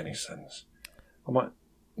doesn't make any sense. I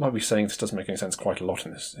might be saying this doesn't make any sense quite a lot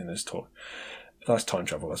in this talk. But that's time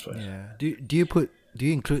travel, I suppose. Yeah. Do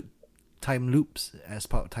you include time loops as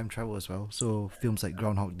part of time travel as well? So films like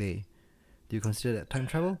Groundhog Day, do you consider that time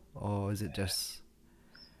travel, or is it just...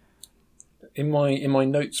 In my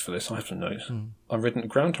notes for this, I have some notes. I've written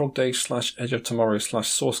Groundhog Day / Edge of Tomorrow /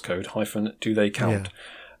 source code - do they count?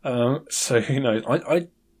 Yeah. So who knows? I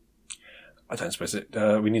don't suppose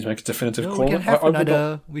we need to make a definitive call.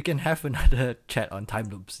 We can have another chat on time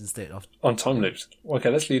loops instead of on time loops. Okay,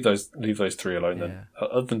 let's leave those three alone then.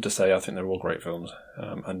 Other than to say, I think they're all great films,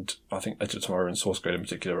 and I think Edge of Tomorrow and Source Code in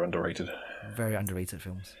particular are underrated. Very underrated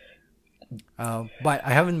films. But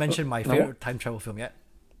I haven't mentioned my favorite time travel film yet.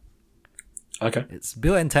 Okay. It's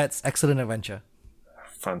Bill and Ted's Excellent Adventure.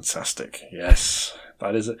 Fantastic. Yes.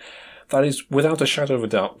 That is without a shadow of a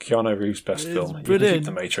doubt Keanu Reeves' best film. Brilliant. You can keep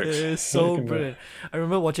The Matrix. It's so brilliant. I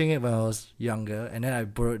remember watching it when I was younger, and then I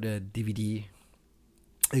borrowed the DVD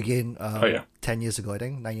again 10 years ago, I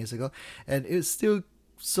think, 9 years ago, and it's still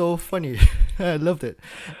so funny. I loved it.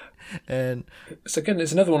 And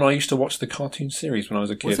it's another one I used to watch the cartoon series when I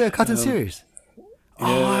was a kid. Was it a cartoon series?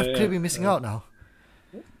 I've clearly been missing out now.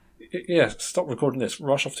 Yeah, stop recording this.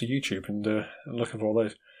 Rush off to YouTube and look at all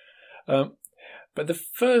those. But the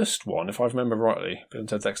first one, if I remember rightly, Bill and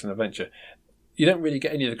Ted's Excellent Adventure, you don't really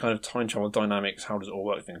get any of the kind of time travel dynamics, how does it all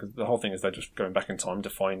work thing, because the whole thing is they're just going back in time to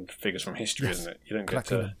find figures from history, isn't it? You don't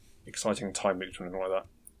get exciting time loops or anything like that.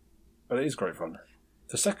 But it is great fun.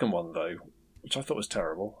 The second one, though, which I thought was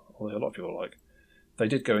terrible, although a lot of people like, they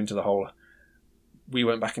did go into the whole, we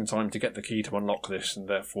went back in time to get the key to unlock this, and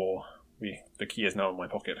therefore the key is now in my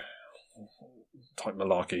pocket. type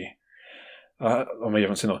malarkey. Or maybe you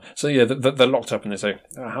haven't seen that. So yeah, they're locked up and they say,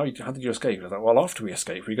 how did you escape? I thought, well, after we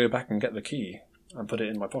escape, we go back and get the key and put it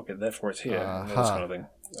in my pocket, therefore it's here. And this kind of thing.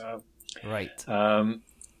 Right.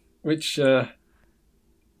 Which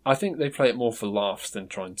I think they play it more for laughs than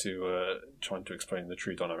trying to explain the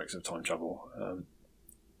true dynamics of time travel,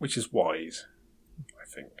 which is wise, I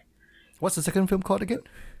think. What's the second film called again?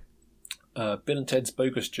 Bill and Ted's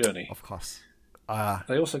Bogus Journey. Of course.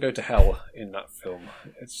 They also go to hell in that film.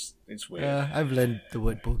 It's weird. Yeah, I've learned the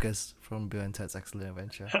word bogus from Bill and Ted's Excellent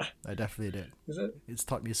Adventure. I definitely did. Is it? It's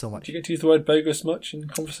taught me so much. Do you get to use the word bogus much in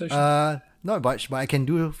conversation? Not much, but I can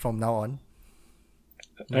do it from now on.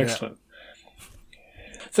 Excellent.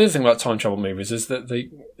 Yeah. The other thing about time travel movies is that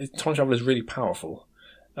time travel is really powerful.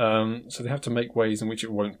 So they have to make ways in which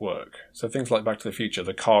it won't work. So things like Back to the Future,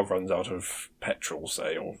 the car runs out of petrol,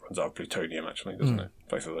 say, or runs out of plutonium, actually, doesn't it?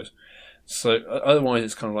 Both of those. So otherwise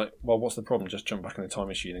it's kind of like, well, what's the problem? Just jump back in the time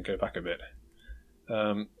machine and go back a bit.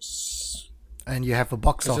 And you have a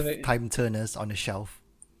box of time turners on the shelf.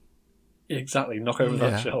 Exactly, knock over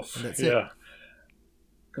that shelf. That's it.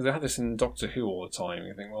 Because they have this in Doctor Who all the time.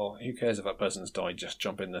 You think, well, who cares if that person's died? Just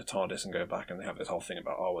jump in the TARDIS and go back. And they have this whole thing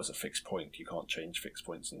about, there's a fixed point. You can't change fixed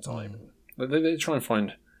points in time. They try and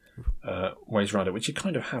find ways around it, which you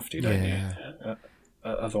kind of have to, don't you?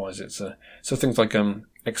 Otherwise, it's so things like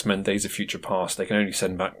X-Men: Days of Future Past. They can only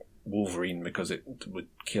send back Wolverine because it would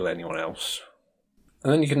kill anyone else.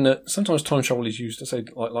 And then you can sometimes time travel is used to say,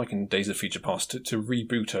 like in Days of Future Past, to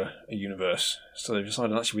reboot a universe. So they've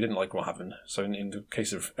decided actually we didn't like what happened. So in the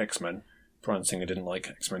case of X-Men, Bryan Singer didn't like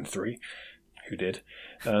X-Men 3. Who did?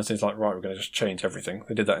 So it's like, right, we're going to just change everything.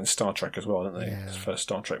 They did that in Star Trek as well, didn't they? Yeah. The first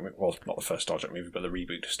Star Trek, well, not the first Star Trek movie, but the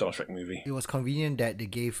reboot Star Trek movie. It was convenient that they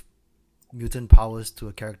gave mutant powers to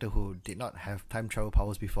a character who did not have time travel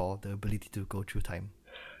powers before, the ability to go through time.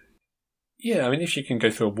 Yeah, I mean, if she can go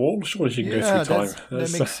through a wall, surely she can go through time.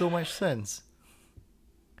 That makes so much sense.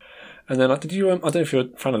 And then, did you? I don't know if you're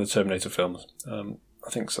a fan of the Terminator films. I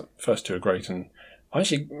think the first two are great, and I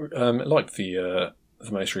actually liked the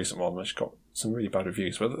most recent one, which got some really bad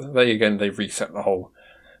reviews. But they reset the whole.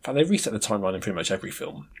 In fact, they reset the timeline in pretty much every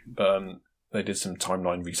film. But they did some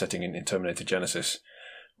timeline resetting in Terminator Genesis,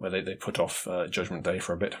 where they put off Judgment Day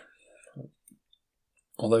for a bit.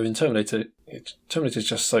 Although in Terminator is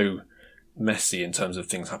just so messy in terms of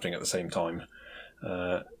things happening at the same time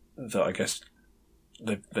that I guess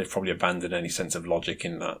they've probably abandoned any sense of logic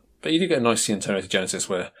in that. But you do get a nice scene in Terminator Genesis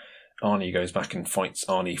where Arnie goes back and fights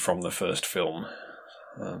Arnie from the first film.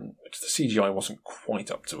 Which the CGI wasn't quite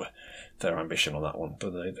up to their ambition on that one,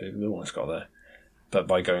 but they almost got there. But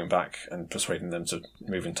by going back and persuading them to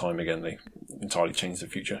move in time again, they entirely changed the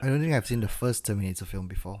future. I don't think I've seen the first Terminator film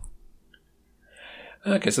before.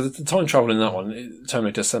 Okay, so the time travel in that one,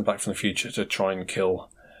 Terminator is sent back from the future to try and kill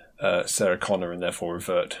Sarah Connor and therefore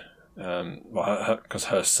revert. Because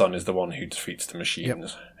her son is the one who defeats the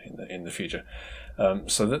machines in the future.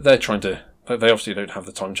 So they're trying to. They obviously don't have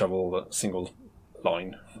the time travel single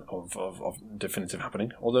line of definitive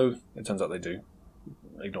happening, although it turns out they do.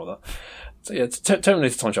 Ignore that. So yeah,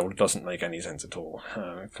 Terminator time travel doesn't make any sense at all.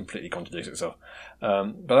 It completely contradicts itself.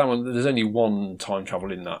 But that one, there's only one time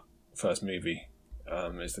travel in that first movie.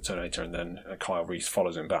 Is the Terminator, and then Kyle Reese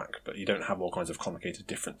follows him back. But you don't have all kinds of complicated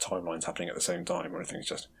different timelines happening at the same time or anything. It's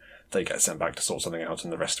just they get sent back to sort something out,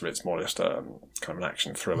 and the rest of it's more just kind of an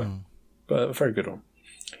action thriller. But a very good one.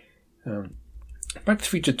 Back to the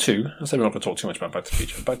Future 2. I say we're not going to talk too much about Back to the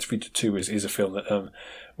Future. Back to the Future 2 is a film that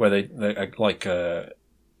where they like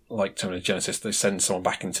Terminator Genesis, they send someone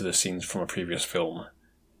back into the scenes from a previous film.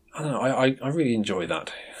 I don't know. I really enjoy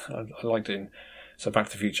that. I liked it. So Back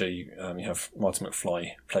to the Future, you have Marty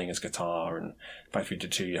McFly playing his guitar, and Back to the Future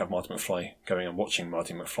 2, you have Marty McFly going and watching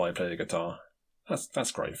Marty McFly play the guitar.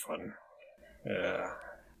 That's great fun. Yeah.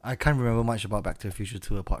 I can't remember much about Back to the Future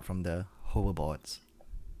 2 apart from the hoverboards.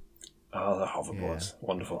 Oh, the hoverboards. Yeah.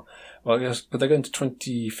 Wonderful. Well, yes, but they're going to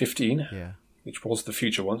 2015, which was the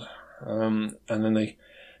future one. And then they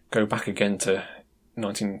go back again to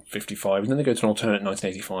 1955, and then they go to an alternate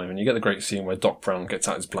 1985, and you get the great scene where Doc Brown gets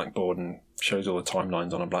out his blackboard and shows all the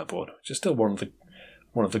timelines on a blackboard, which is still one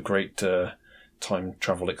of the great time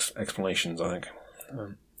travel explanations, I think.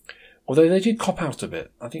 Although they did cop out a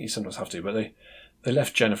bit. I think you sometimes have to, but they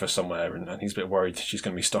left Jennifer somewhere, and he's a bit worried she's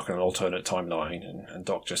going to be stuck in an alternate timeline, and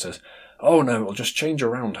Doc just says, "Oh no, we'll just change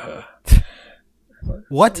around her."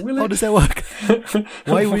 What? How does that work?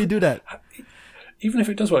 Why would you do that? Even if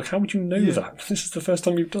it does work, how would you know that? This is the first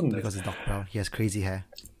time you've done this. Because it's Doc Brown. He has crazy hair.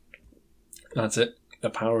 That's it.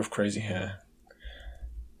 The power of crazy hair.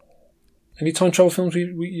 Any time travel films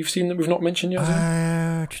you've seen that we've not mentioned yet?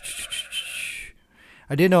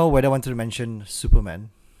 I didn't know whether I wanted to mention Superman,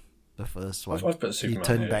 the first one. I've put Superman He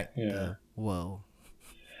turned here, back yeah. the world.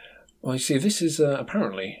 Well, you see, this is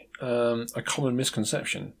apparently a common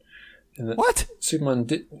misconception. In that What? Superman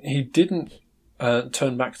didn't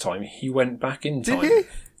turn back time. He went back in time. Did he?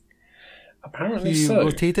 Apparently He so.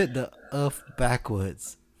 rotated the Earth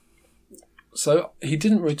backwards. So he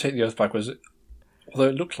didn't rotate the Earth backwards, although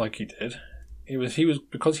it looked like he did. He was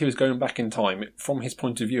because he was going back in time. From his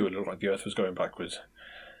point of view, it looked like the Earth was going backwards.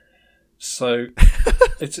 So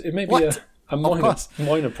it may be a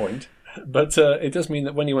minor point, but it does mean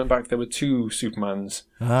that when he went back, there were two Supermans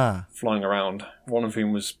flying around. One of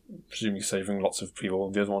whom was presumably saving lots of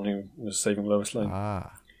people, the other one who was saving Lois Lane.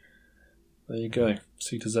 There you go.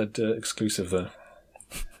 C to Z exclusive there.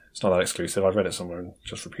 It's not that exclusive. I've read it somewhere and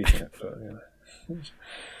just repeating it. But, yeah.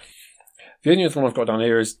 The only other one I've got down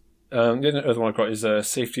here is the only other one I've got is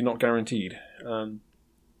Safety Not Guaranteed,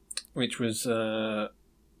 which was a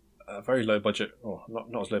very low budget, or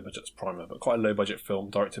not as low budget as Primer, but quite a low budget film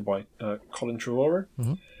directed by Colin Trevorrow,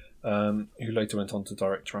 who later went on to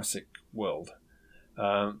direct Jurassic World.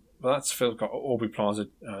 But that's film got Aubrey Plaza,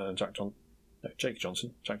 Jake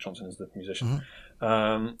Johnson. Jack Johnson is the musician,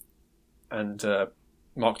 and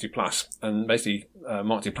Mark Duplass. And basically,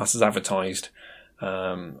 Mark Duplass has advertised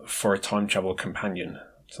for a time travel companion.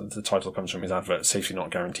 So the title comes from his advert, Safety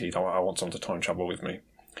Not Guaranteed. I want someone to time travel with me.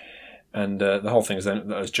 And the whole thing is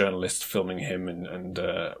then as journalists filming him and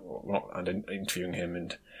interviewing him,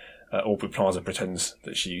 and Aubrey Plaza pretends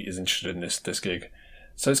that she is interested in this gig.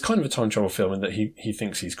 So it's kind of a time travel film in that he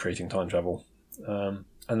thinks he's creating time travel.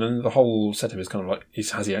 And then the whole setup is kind of like,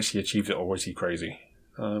 has he actually achieved it, or is he crazy?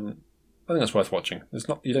 I think that's worth watching.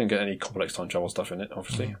 You don't get any complex time travel stuff in it,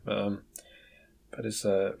 obviously, but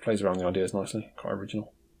it plays around the ideas nicely, quite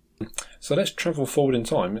original. So let's travel forward in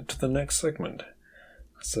time to the next segment.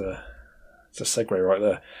 It's a segue right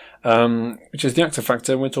there, which is the actor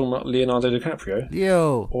factor. We're talking about Leonardo DiCaprio,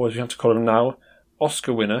 Leo, or as you have to call him now,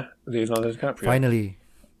 Oscar winner Leonardo DiCaprio. Finally,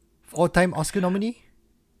 all-time Oscar nominee.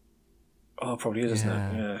 Oh, probably is, isn't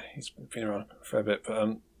it? Yeah, he's been around a fair bit.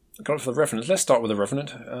 But got it for The Revenant. Let's start with The Revenant.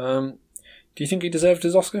 Do you think he deserved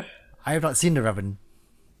his Oscar? I have not seen The Revenant.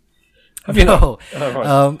 Have you not? No.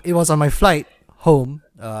 Oh, right. It was on my flight home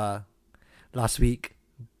last week,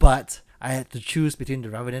 but I had to choose between The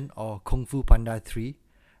Revenant or Kung Fu Panda 3,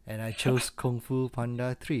 and I chose Kung Fu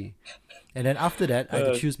Panda 3. And then after that, I had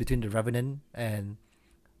to choose between The Revenant and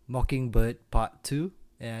Mockingbird Part 2.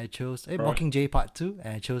 And I chose Mockingjay Part 2,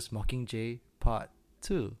 and I chose Mockingjay Part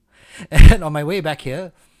 2. And on my way back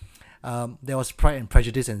here, there was Pride and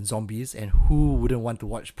Prejudice and Zombies, and who wouldn't want to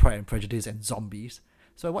watch Pride and Prejudice and Zombies?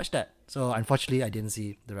 So I watched that. So unfortunately, I didn't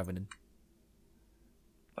see The Revenant.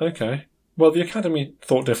 Okay. Well, the Academy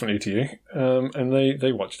thought differently to you, and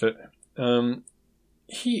they watched it.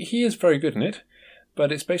 He is very good in it,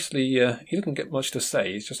 but it's basically he didn't get much to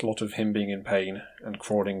say. It's just a lot of him being in pain and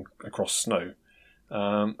crawling across snow.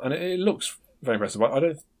 And it looks very impressive. I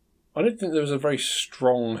don't think there was a very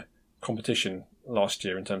strong competition last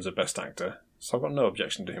year in terms of Best Actor, so I've got no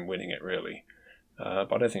objection to him winning it, really.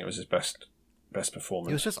 But I don't think it was his best performance.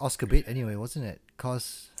 It was just Oscar bait anyway, wasn't it?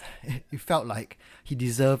 Because it felt like he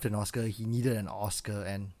deserved an Oscar, he needed an Oscar,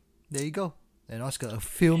 and there you go. An Oscar, a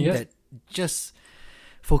film that just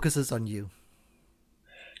focuses on you.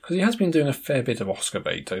 Because he has been doing a fair bit of Oscar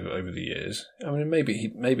bait over the years. I mean, maybe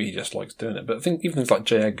he just likes doing it. But I think even things like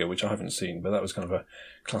J. Edgar, which I haven't seen, but that was kind of a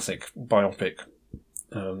classic biopic.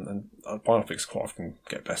 And biopics quite often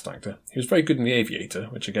get Best Actor. He was very good in The Aviator,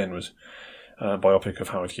 which again was a biopic of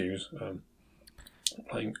Howard Hughes,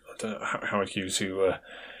 playing Howard Hughes, who was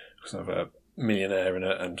kind of a millionaire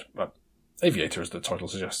and Aviator, as the title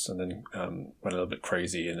suggests, and then went a little bit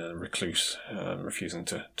crazy and a recluse, refusing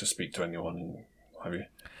to speak to anyone and what have you.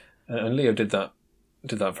 And Leo did that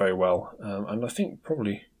very well, and I think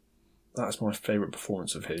probably that's my favourite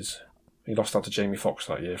performance of his. He lost out to Jamie Foxx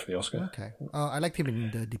that year for the Oscar. Okay, I liked him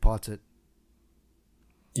in The Departed.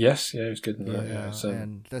 Yes, yeah, he was good in that. Yeah, so.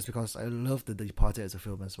 And that's because I love The Departed as a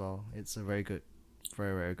film as well. It's a very good,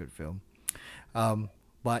 very, very good film.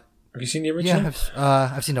 But have you seen the original?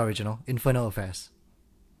 Yeah, I've seen the original, Infernal Affairs.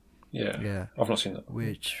 Yeah, I've not seen that.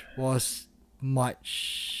 Which was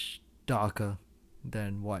much darker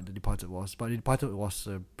than what The Departed was, but The Departed was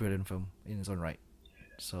a brilliant film in its own right.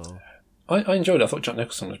 So I enjoyed it. I thought Jack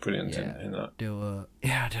Nicholson was brilliant in that. There were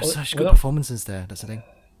such good performances there. That's the thing.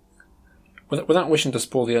 Without wishing to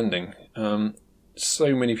spoil the ending,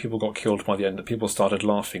 so many people got killed by the end that people started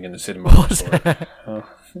laughing in the cinema.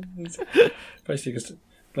 Basically, because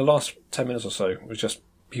the last 10 minutes or so was just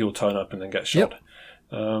people turn up and then get shot.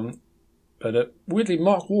 But weirdly,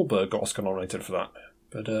 Mark Wahlberg got Oscar nominated for that.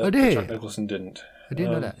 but did Jack Nicholson didn't. I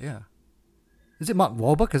didn't know that. Yeah. Is it Mark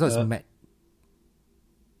Wahlberg? Because it's Matt.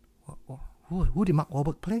 Who did Mark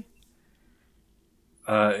Wahlberg play?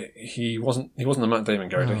 He wasn't the Matt Damon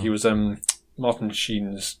character. He was Martin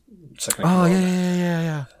Sheen's second. Oh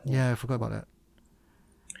yeah. I forgot about that.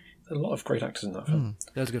 There's a lot of great actors in that film.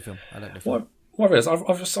 That was a good film. I like the film. What is?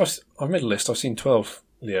 I've made a list. I've seen 12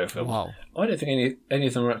 Leo films. Wow. I don't think any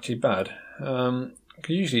of them are actually bad.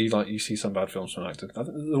 Usually, you see some bad films from an actor. I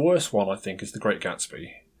think the worst one, I think, is The Great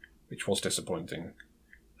Gatsby, which was disappointing.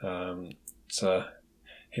 It's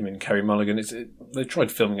him and Kerry Mulligan. They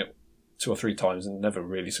tried filming it 2 or 3 times and never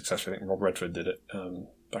really successfully. I think Rob Redford did it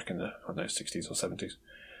back in the 60s or 70s.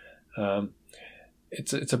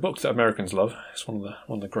 It's a book that Americans love. It's one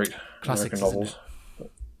of the great Classics, American novels.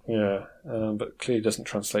 But clearly doesn't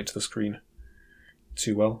translate to the screen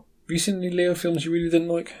too well. Have you seen any Leo films you really didn't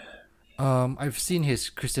like? I've seen his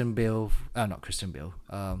Christopher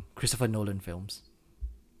Nolan films.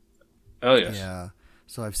 Oh yes. Yeah.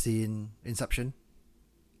 So I've seen Inception.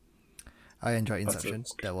 I enjoyed Inception.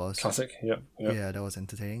 That was classic. Yeah. Yeah, that was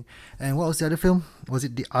entertaining. And what was the other film? Was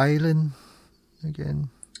it The Island again?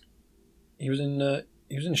 He was in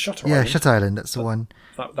Shutter Island. Yeah, Shutter Island. That's the one.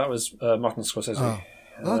 That was Martin Scorsese.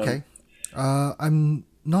 Oh, okay. I'm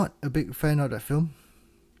not a big fan of that film.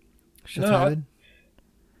 Shutter Island.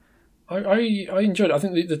 I enjoyed it. I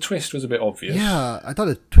think the twist was a bit obvious. Yeah, I thought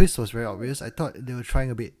the twist was very obvious. I thought they were trying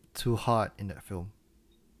a bit too hard in that film.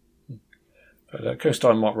 But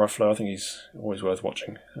co-star Mark Ruffalo, I think he's always worth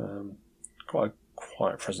watching. Quite a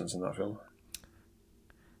quiet presence in that film.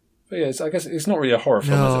 But yeah, I guess it's not really a horror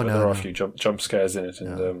film, is it? There are a few jump scares in it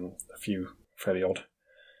and a few fairly odd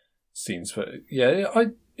scenes. But yeah,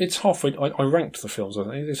 it's halfway. I ranked the films. I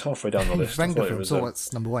think it's halfway down the list. Ranked the film. So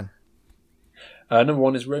what's number 1? Number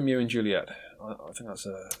 1 is Romeo and Juliet. I think that's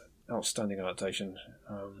an outstanding adaptation.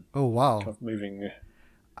 Oh wow! Kind of moving.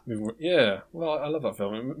 Yeah, well, I love that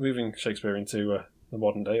film. Moving Shakespeare into the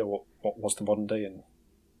modern day, or what was the modern day in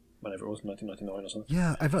whenever it was, 1999 or something.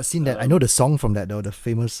 Yeah, I've not seen that. I know the song from that though, the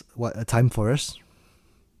famous "A Time for Us."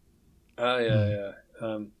 Yeah,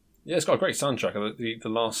 it's got a great soundtrack. The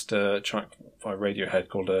last track by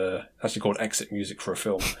Radiohead actually called "Exit Music for a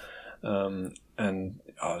Film," and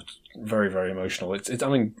very very emotional. I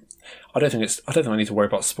mean, I don't think I need to worry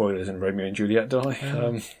about spoilers in Romeo and Juliet, do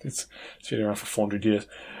I? It's been around for 400 years.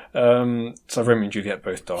 So Romeo and Juliet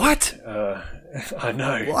both died. What? I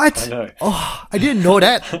know. What? I know. Oh, I didn't know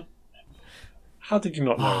that. How did you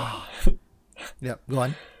not know? Yeah, go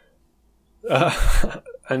on.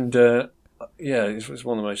 And it's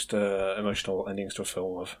one of the most emotional endings to a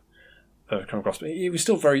film I've come across. But he was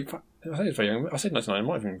still very. I think he was very young. I said 99. It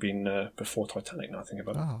might have even been before Titanic. Now I think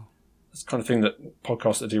about it. Oh. That's the kind of thing that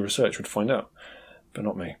podcasts that do research would find out, but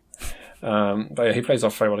not me. But yeah, he plays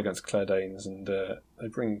off very well against Claire Danes, and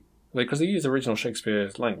because they use original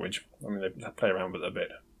Shakespeare language. I mean, they play around with it a bit,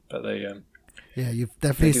 but they. Yeah, you've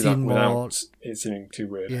definitely seen more. It seeming too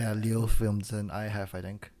weird. Yeah, Leo films than I have. I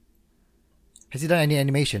think. Has he done any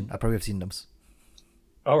animation? I probably have seen them.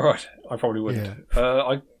 Oh right, I probably wouldn't.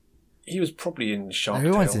 Yeah. He was probably in Shark Tale.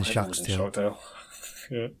 Everyone's in Shark Tale.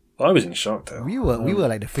 Yeah. I was in Shark Tale. We were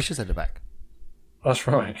like the fishes at the back. That's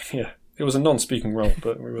right. Yeah, it was a non-speaking role,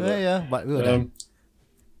 but we were there. Yeah, but we were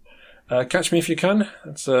there. Catch Me If You Can.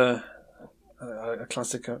 That's a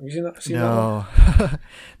classic. Have you seen that? No, that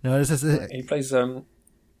no. This is it. He plays. It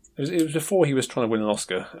was before he was trying to win an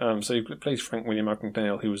Oscar. So he plays Frank William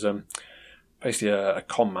McNeil, who was basically a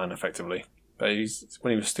con man, effectively. But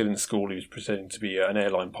when he was still in school, he was pretending to be an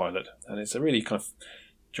airline pilot, and it's a really kind of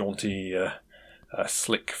jaunty.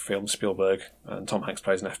 Slick film. Spielberg, and Tom Hanks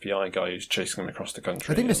plays an FBI guy who's chasing him across the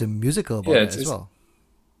country. I think there's a musical about it as well.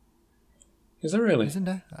 Is there really? Isn't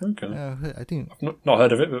there? Okay. I think I've not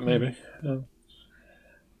heard of it, but maybe. Yeah.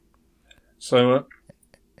 So,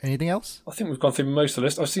 anything else? I think we've gone through most of the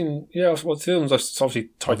list. I've seen, films. Obviously,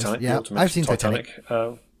 Titanic. Yeah, I've seen Titanic.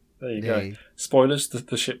 There you go. Spoilers: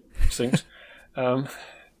 the ship sinks. You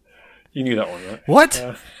knew that one, right?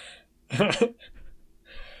 What?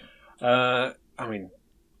 I mean,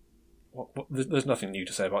 there's nothing new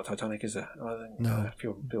to say about Titanic, is there? I think No.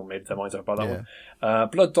 People made their minds up about that one.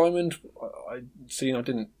 Blood Diamond, I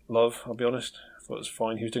didn't love, I'll be honest. I thought it was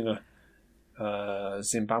fine. He was doing a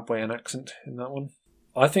Zimbabwean accent in that one.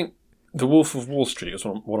 I think The Wolf of Wall Street is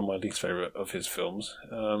one of my least favourite of his films.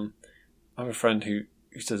 I have a friend who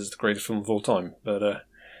says it's the greatest film of all time, but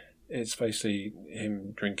it's basically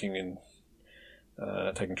him drinking and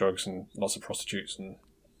taking drugs and lots of prostitutes, and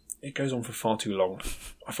it goes on for far too long.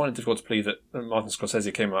 I find it difficult to believe that Martin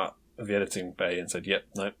Scorsese came out of the editing bay and said, "Yep,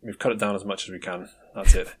 no, we've cut it down as much as we can.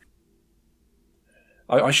 That's it."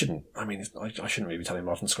 I shouldn't. I mean, I shouldn't really be telling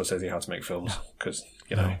Martin Scorsese how to make films because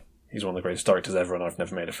he's one of the greatest directors ever, and I've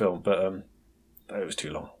never made a film. But it was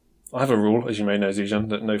too long. I have a rule, as you may know, Zijan,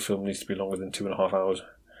 that no film needs to be longer than 2.5 hours,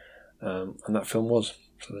 and that film was.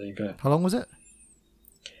 So there you go. How long was it?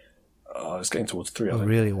 It's getting towards 3. I Oh, think.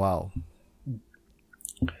 really? Wow.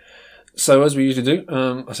 So as we usually do,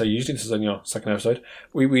 I say usually, this is only our second episode,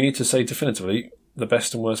 we need to say definitively the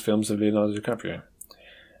best and worst films of Leonardo DiCaprio.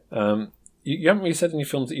 You haven't really said any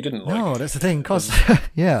films that you didn't like. No, that's the thing, because,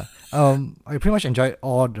 yeah. I pretty much enjoyed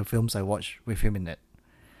all the films I watched with him in it.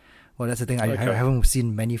 Well, that's the thing. I haven't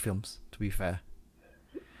seen many films, to be fair.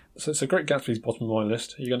 So Great Gatsby's bottom of my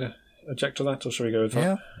list. Are you going to object to that, or shall we go with that?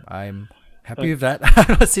 Yeah, I'm happy with that. I've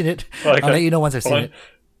not seen it. Okay. I'll let you know once I've seen it.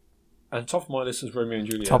 And top of my list is Romeo and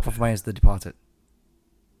Juliet. Top of mine is The Departed.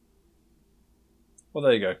 Well,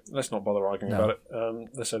 there you go. Let's not bother arguing about it.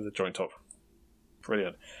 Let's have the joint top.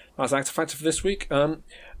 Brilliant. That's Actor Factor for this week.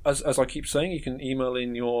 As I keep saying, you can email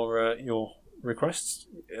in your requests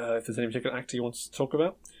if there's any particular actor you want to talk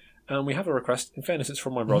about. And we have a request. In fairness, it's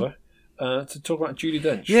from my brother to talk about Judi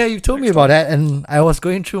Dench. Yeah, you told me about that, and I was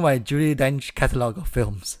going through my Judi Dench catalogue of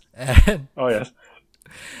films, and Oh yes.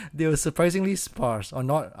 they were surprisingly sparse, or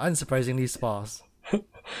not unsurprisingly sparse.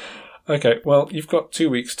 Okay. Well, you've got 2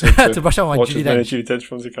 weeks to To brush up on watch Judi as many Dench. Judi Dench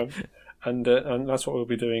films as you can, and that's what we'll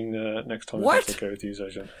be doing next time. What? If that's okay with you,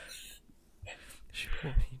 Zojan.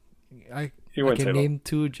 I You won't can take long. name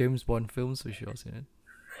 2 James Bond films which was in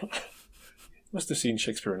it. Must have seen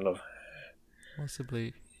Shakespeare in Love.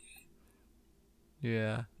 Possibly.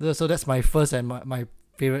 Yeah. So that's my first and my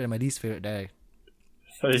favorite and my least favorite there.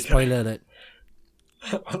 There you Spoiler alert.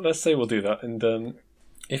 go. Let's say we'll do that, and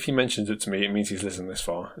if he mentions it to me, it means he's listened this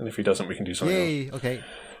far, and if he doesn't, we can do something else. Yay! Okay.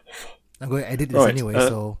 I'm going to edit this Right, anyway,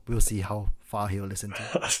 so we'll see how far he'll listen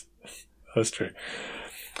to. That's true.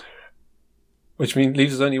 Which means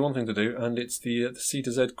leaves us only one thing to do, and it's the C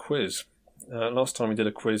to Z quiz. Last time we did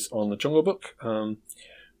a quiz on the Jungle Book.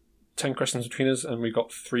 10 questions between us, and we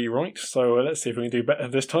got 3 right. So let's see if we can do better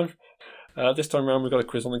this time. This time around, we've got a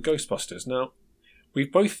quiz on the Ghostbusters. Now,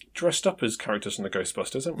 we've both dressed up as characters from the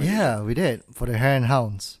Ghostbusters, haven't we? Yeah, we did for the Hare and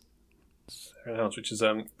Hounds. Which is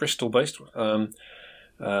Bristol-based. Kind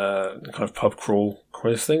of pub crawl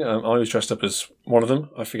quiz thing. I was dressed up as one of them.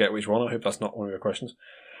 I forget which one. I hope that's not one of your questions.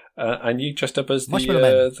 And you dressed up as the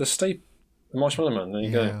Marshmallow Man. There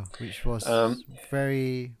you go. Which was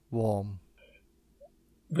very warm.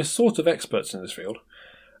 We're sort of experts in this field,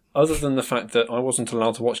 other than the fact that I wasn't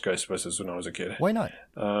allowed to watch Ghostbusters when I was a kid. Why not?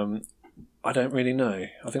 I don't really know.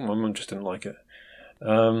 I think my mum just didn't like it.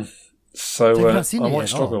 So you've not seen I it might yet?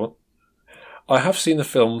 struggle. I have seen the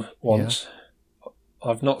film once. Yeah.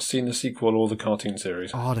 I've not seen the sequel or the cartoon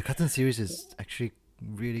series. Oh, the cartoon series is actually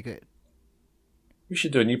really good. We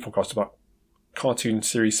should do a new podcast about cartoon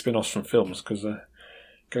series spin-offs from films, because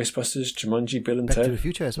Ghostbusters, Jumanji, Bill and Back Ted. to the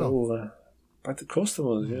Future as well. All, of course there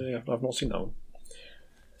was. Yeah, I've not seen that one.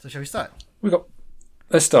 So shall we start?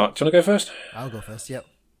 Let's start. Do you want to go first? I'll go first, yep.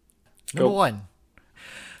 Go. Number 1.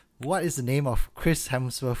 What is the name of Chris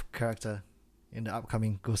Hemsworth's character in the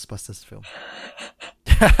upcoming Ghostbusters film?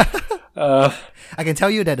 I can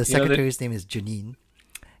tell you that the secretary's name is Janine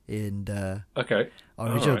in the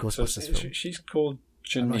original Ghostbusters film. She's called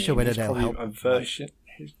Janine. I'm not sure whether that'll help. A version.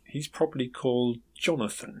 He's probably called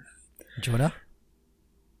Jonathan. Jonah?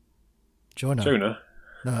 Jonah?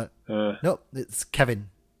 No, nope, it's Kevin.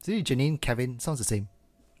 See, Janine, Kevin, sounds the same.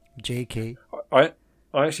 JK. I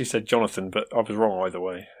actually said Jonathan, but I was wrong either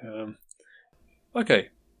way. Okay.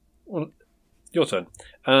 Well, your turn.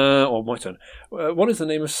 Or my turn. What is the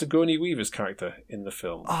name of Sigourney Weaver's character in the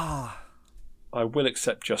film? I will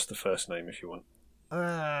accept just the first name if you want.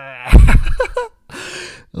 I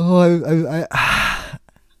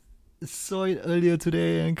saw it earlier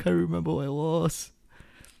today and can't remember what it was.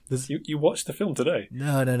 You watched the film today?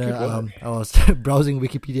 No. I was browsing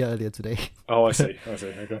Wikipedia earlier today. Oh, I see.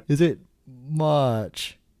 Okay. Is it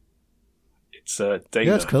March? It's Dana.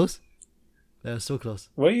 Yeah, it's close. That was so close.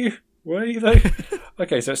 Were you though?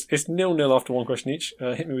 Okay, so it's 0-0 after one question each.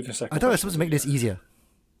 Hit me with the second. I thought I was supposed to make this easier.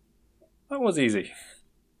 That was easy.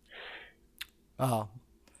 My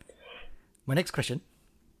next question.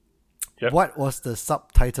 Yep. What was the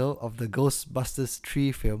subtitle of the Ghostbusters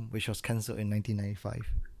 3 film, which was cancelled in 1995?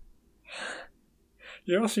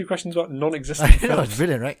 You're asking questions about non-existent I know, films. it's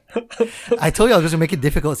brilliant, right? I told you I was going to make it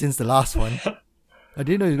difficult since the last one. I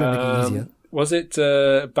didn't know you were going to make it easier. Was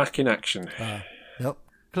it Back in Action? Nope.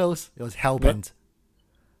 Close. It was Hellbent.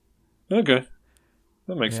 Okay.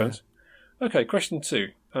 That makes sense. Okay, question 2.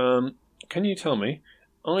 Can you tell me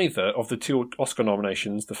either of the 2 Oscar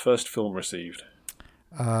nominations the first film received?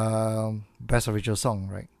 Best original song,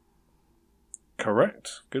 right?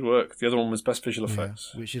 Correct. Good work. The other one was best visual Yeah,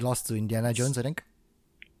 effects. which you lost to Indiana Jones, I think.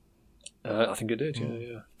 I think it did.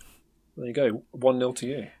 Yeah. There you go. 1-0 to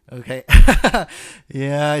you. Okay.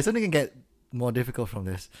 Yeah, it's only gonna get more difficult from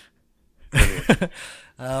this.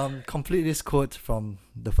 Complete this quote from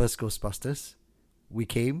the first Ghostbusters. We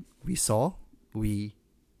came, we saw, we...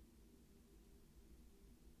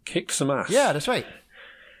 Kicked some ass. Yeah, that's right.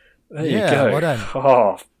 There you go. Well done.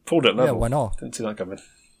 Oh, pulled it level. Yeah, why not? Didn't see that coming.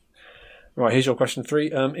 Right, here's your question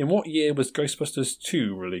 3. In what year was Ghostbusters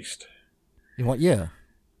 2 released? In what year?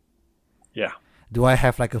 Yeah. Do I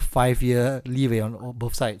have like a 5-year leeway on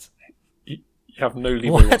both sides? You have no leeway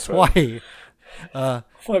What? whatsoever. Why?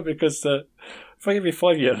 Why? Because if I give you a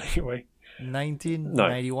 5-year leeway...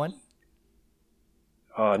 1991?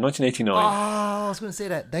 1989. Oh, I was going to say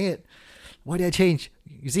that. Dang it. Why did I change?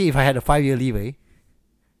 You see, if I had a 5-year leeway...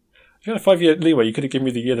 If you had a 5-year leeway, you could have given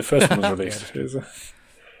me the year the first one was released.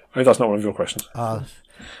 I mean, that's not one of your questions.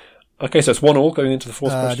 Okay, so it's 1-1 going into the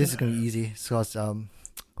fourth question. This is going to be easy. Because,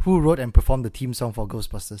 who wrote and performed the theme song for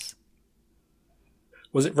Ghostbusters?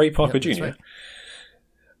 Was it Ray Parker Yep, Jr.? that's right.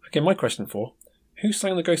 Okay, my question 4. Who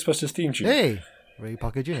sang the Ghostbusters theme tune? Hey! Ray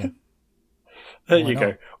Parker Jr. There why you go.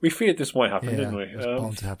 not? We feared this might happen, Yeah, didn't we? it was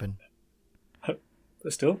bound to happen. But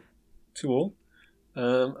still, 2-2.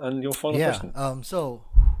 And your final Yeah. question. So,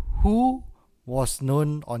 who was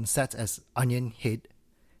known on set as Onion Head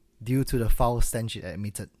due to the foul stench it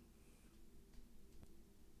emitted?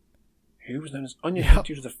 Who was known as Onion Yep. Head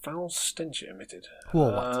due to the foul stench it emitted? Who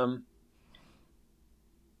or what?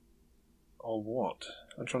 Or what?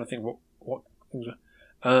 I'm trying to think what things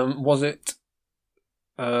were. Was it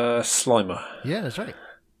Slimer? Yeah, that's right.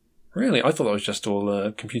 Really? I thought that was just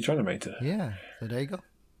all computer animated. Yeah, so there you go.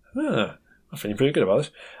 I'm feeling pretty good about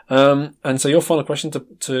this. And so your final question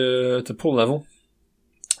to Paul Neville.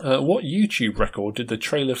 What YouTube record did the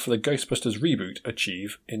trailer for the Ghostbusters reboot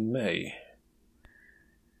achieve in May?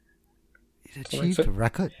 It achieved a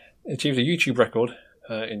record. It achieved a YouTube record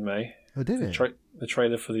in May. Oh, did it? The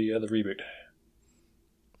trailer for the reboot.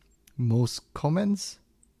 Most comments?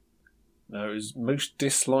 No, it was most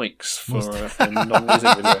dislikes for a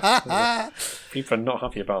non-music video. People are not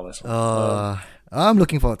happy about this one. I'm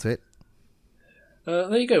looking forward to it.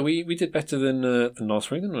 There you go. We did better than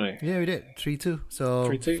last week, didn't we? Yeah, we did. 3-2. So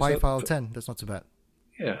 3-2, 5 so- out of 10. That's not too bad.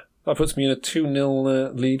 Yeah, that puts me in a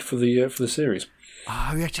 2-0 lead for the series.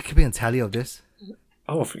 Are we actually keeping a tally of this?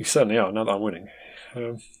 Oh, you certainly are. Now that I'm winning.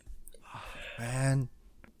 Man.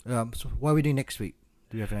 So what are we doing next week?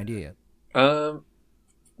 Do you have an idea yet?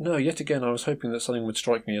 No, yet again, I was hoping that something would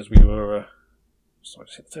strike me as we were. Sorry,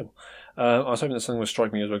 just hit the table. I was hoping that something would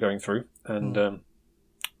strike me as we're going through. And tell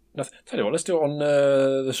you what, let's do it on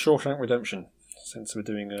the Shawshank Redemption, since we're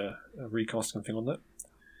doing a recasting thing on that.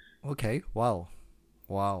 Okay. Wow.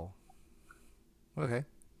 Okay.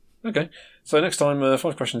 So next time,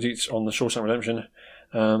 5 questions each on the Shawshank Redemption.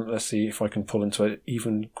 Let's see if I can pull into an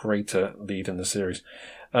even greater lead in the series.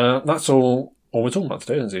 That's all we're talking about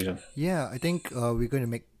today, isn't it, Zijan? Yeah, I think we're going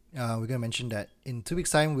to mention that in 2 weeks'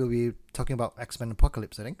 time we'll be talking about X-Men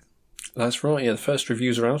Apocalypse, I think. That's right, yeah, the first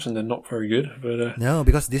reviews are out and they're not very good, but... No,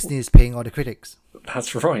 because Disney is paying all the critics.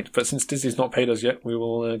 That's right, but since Disney's not paid us yet, we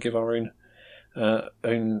will give our own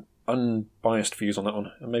unbiased views on that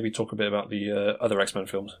one, and maybe talk a bit about the other X-Men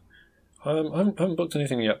films. I haven't booked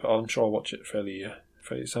anything yet, but I'm sure I'll watch it fairly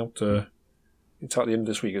it's out it's out the end of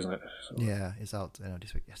this week, isn't it? So. Yeah, it's out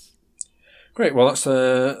this week, yes. Great, well that's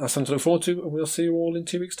something to look forward to, and we'll see you all in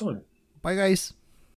 2 weeks' time. Bye, guys.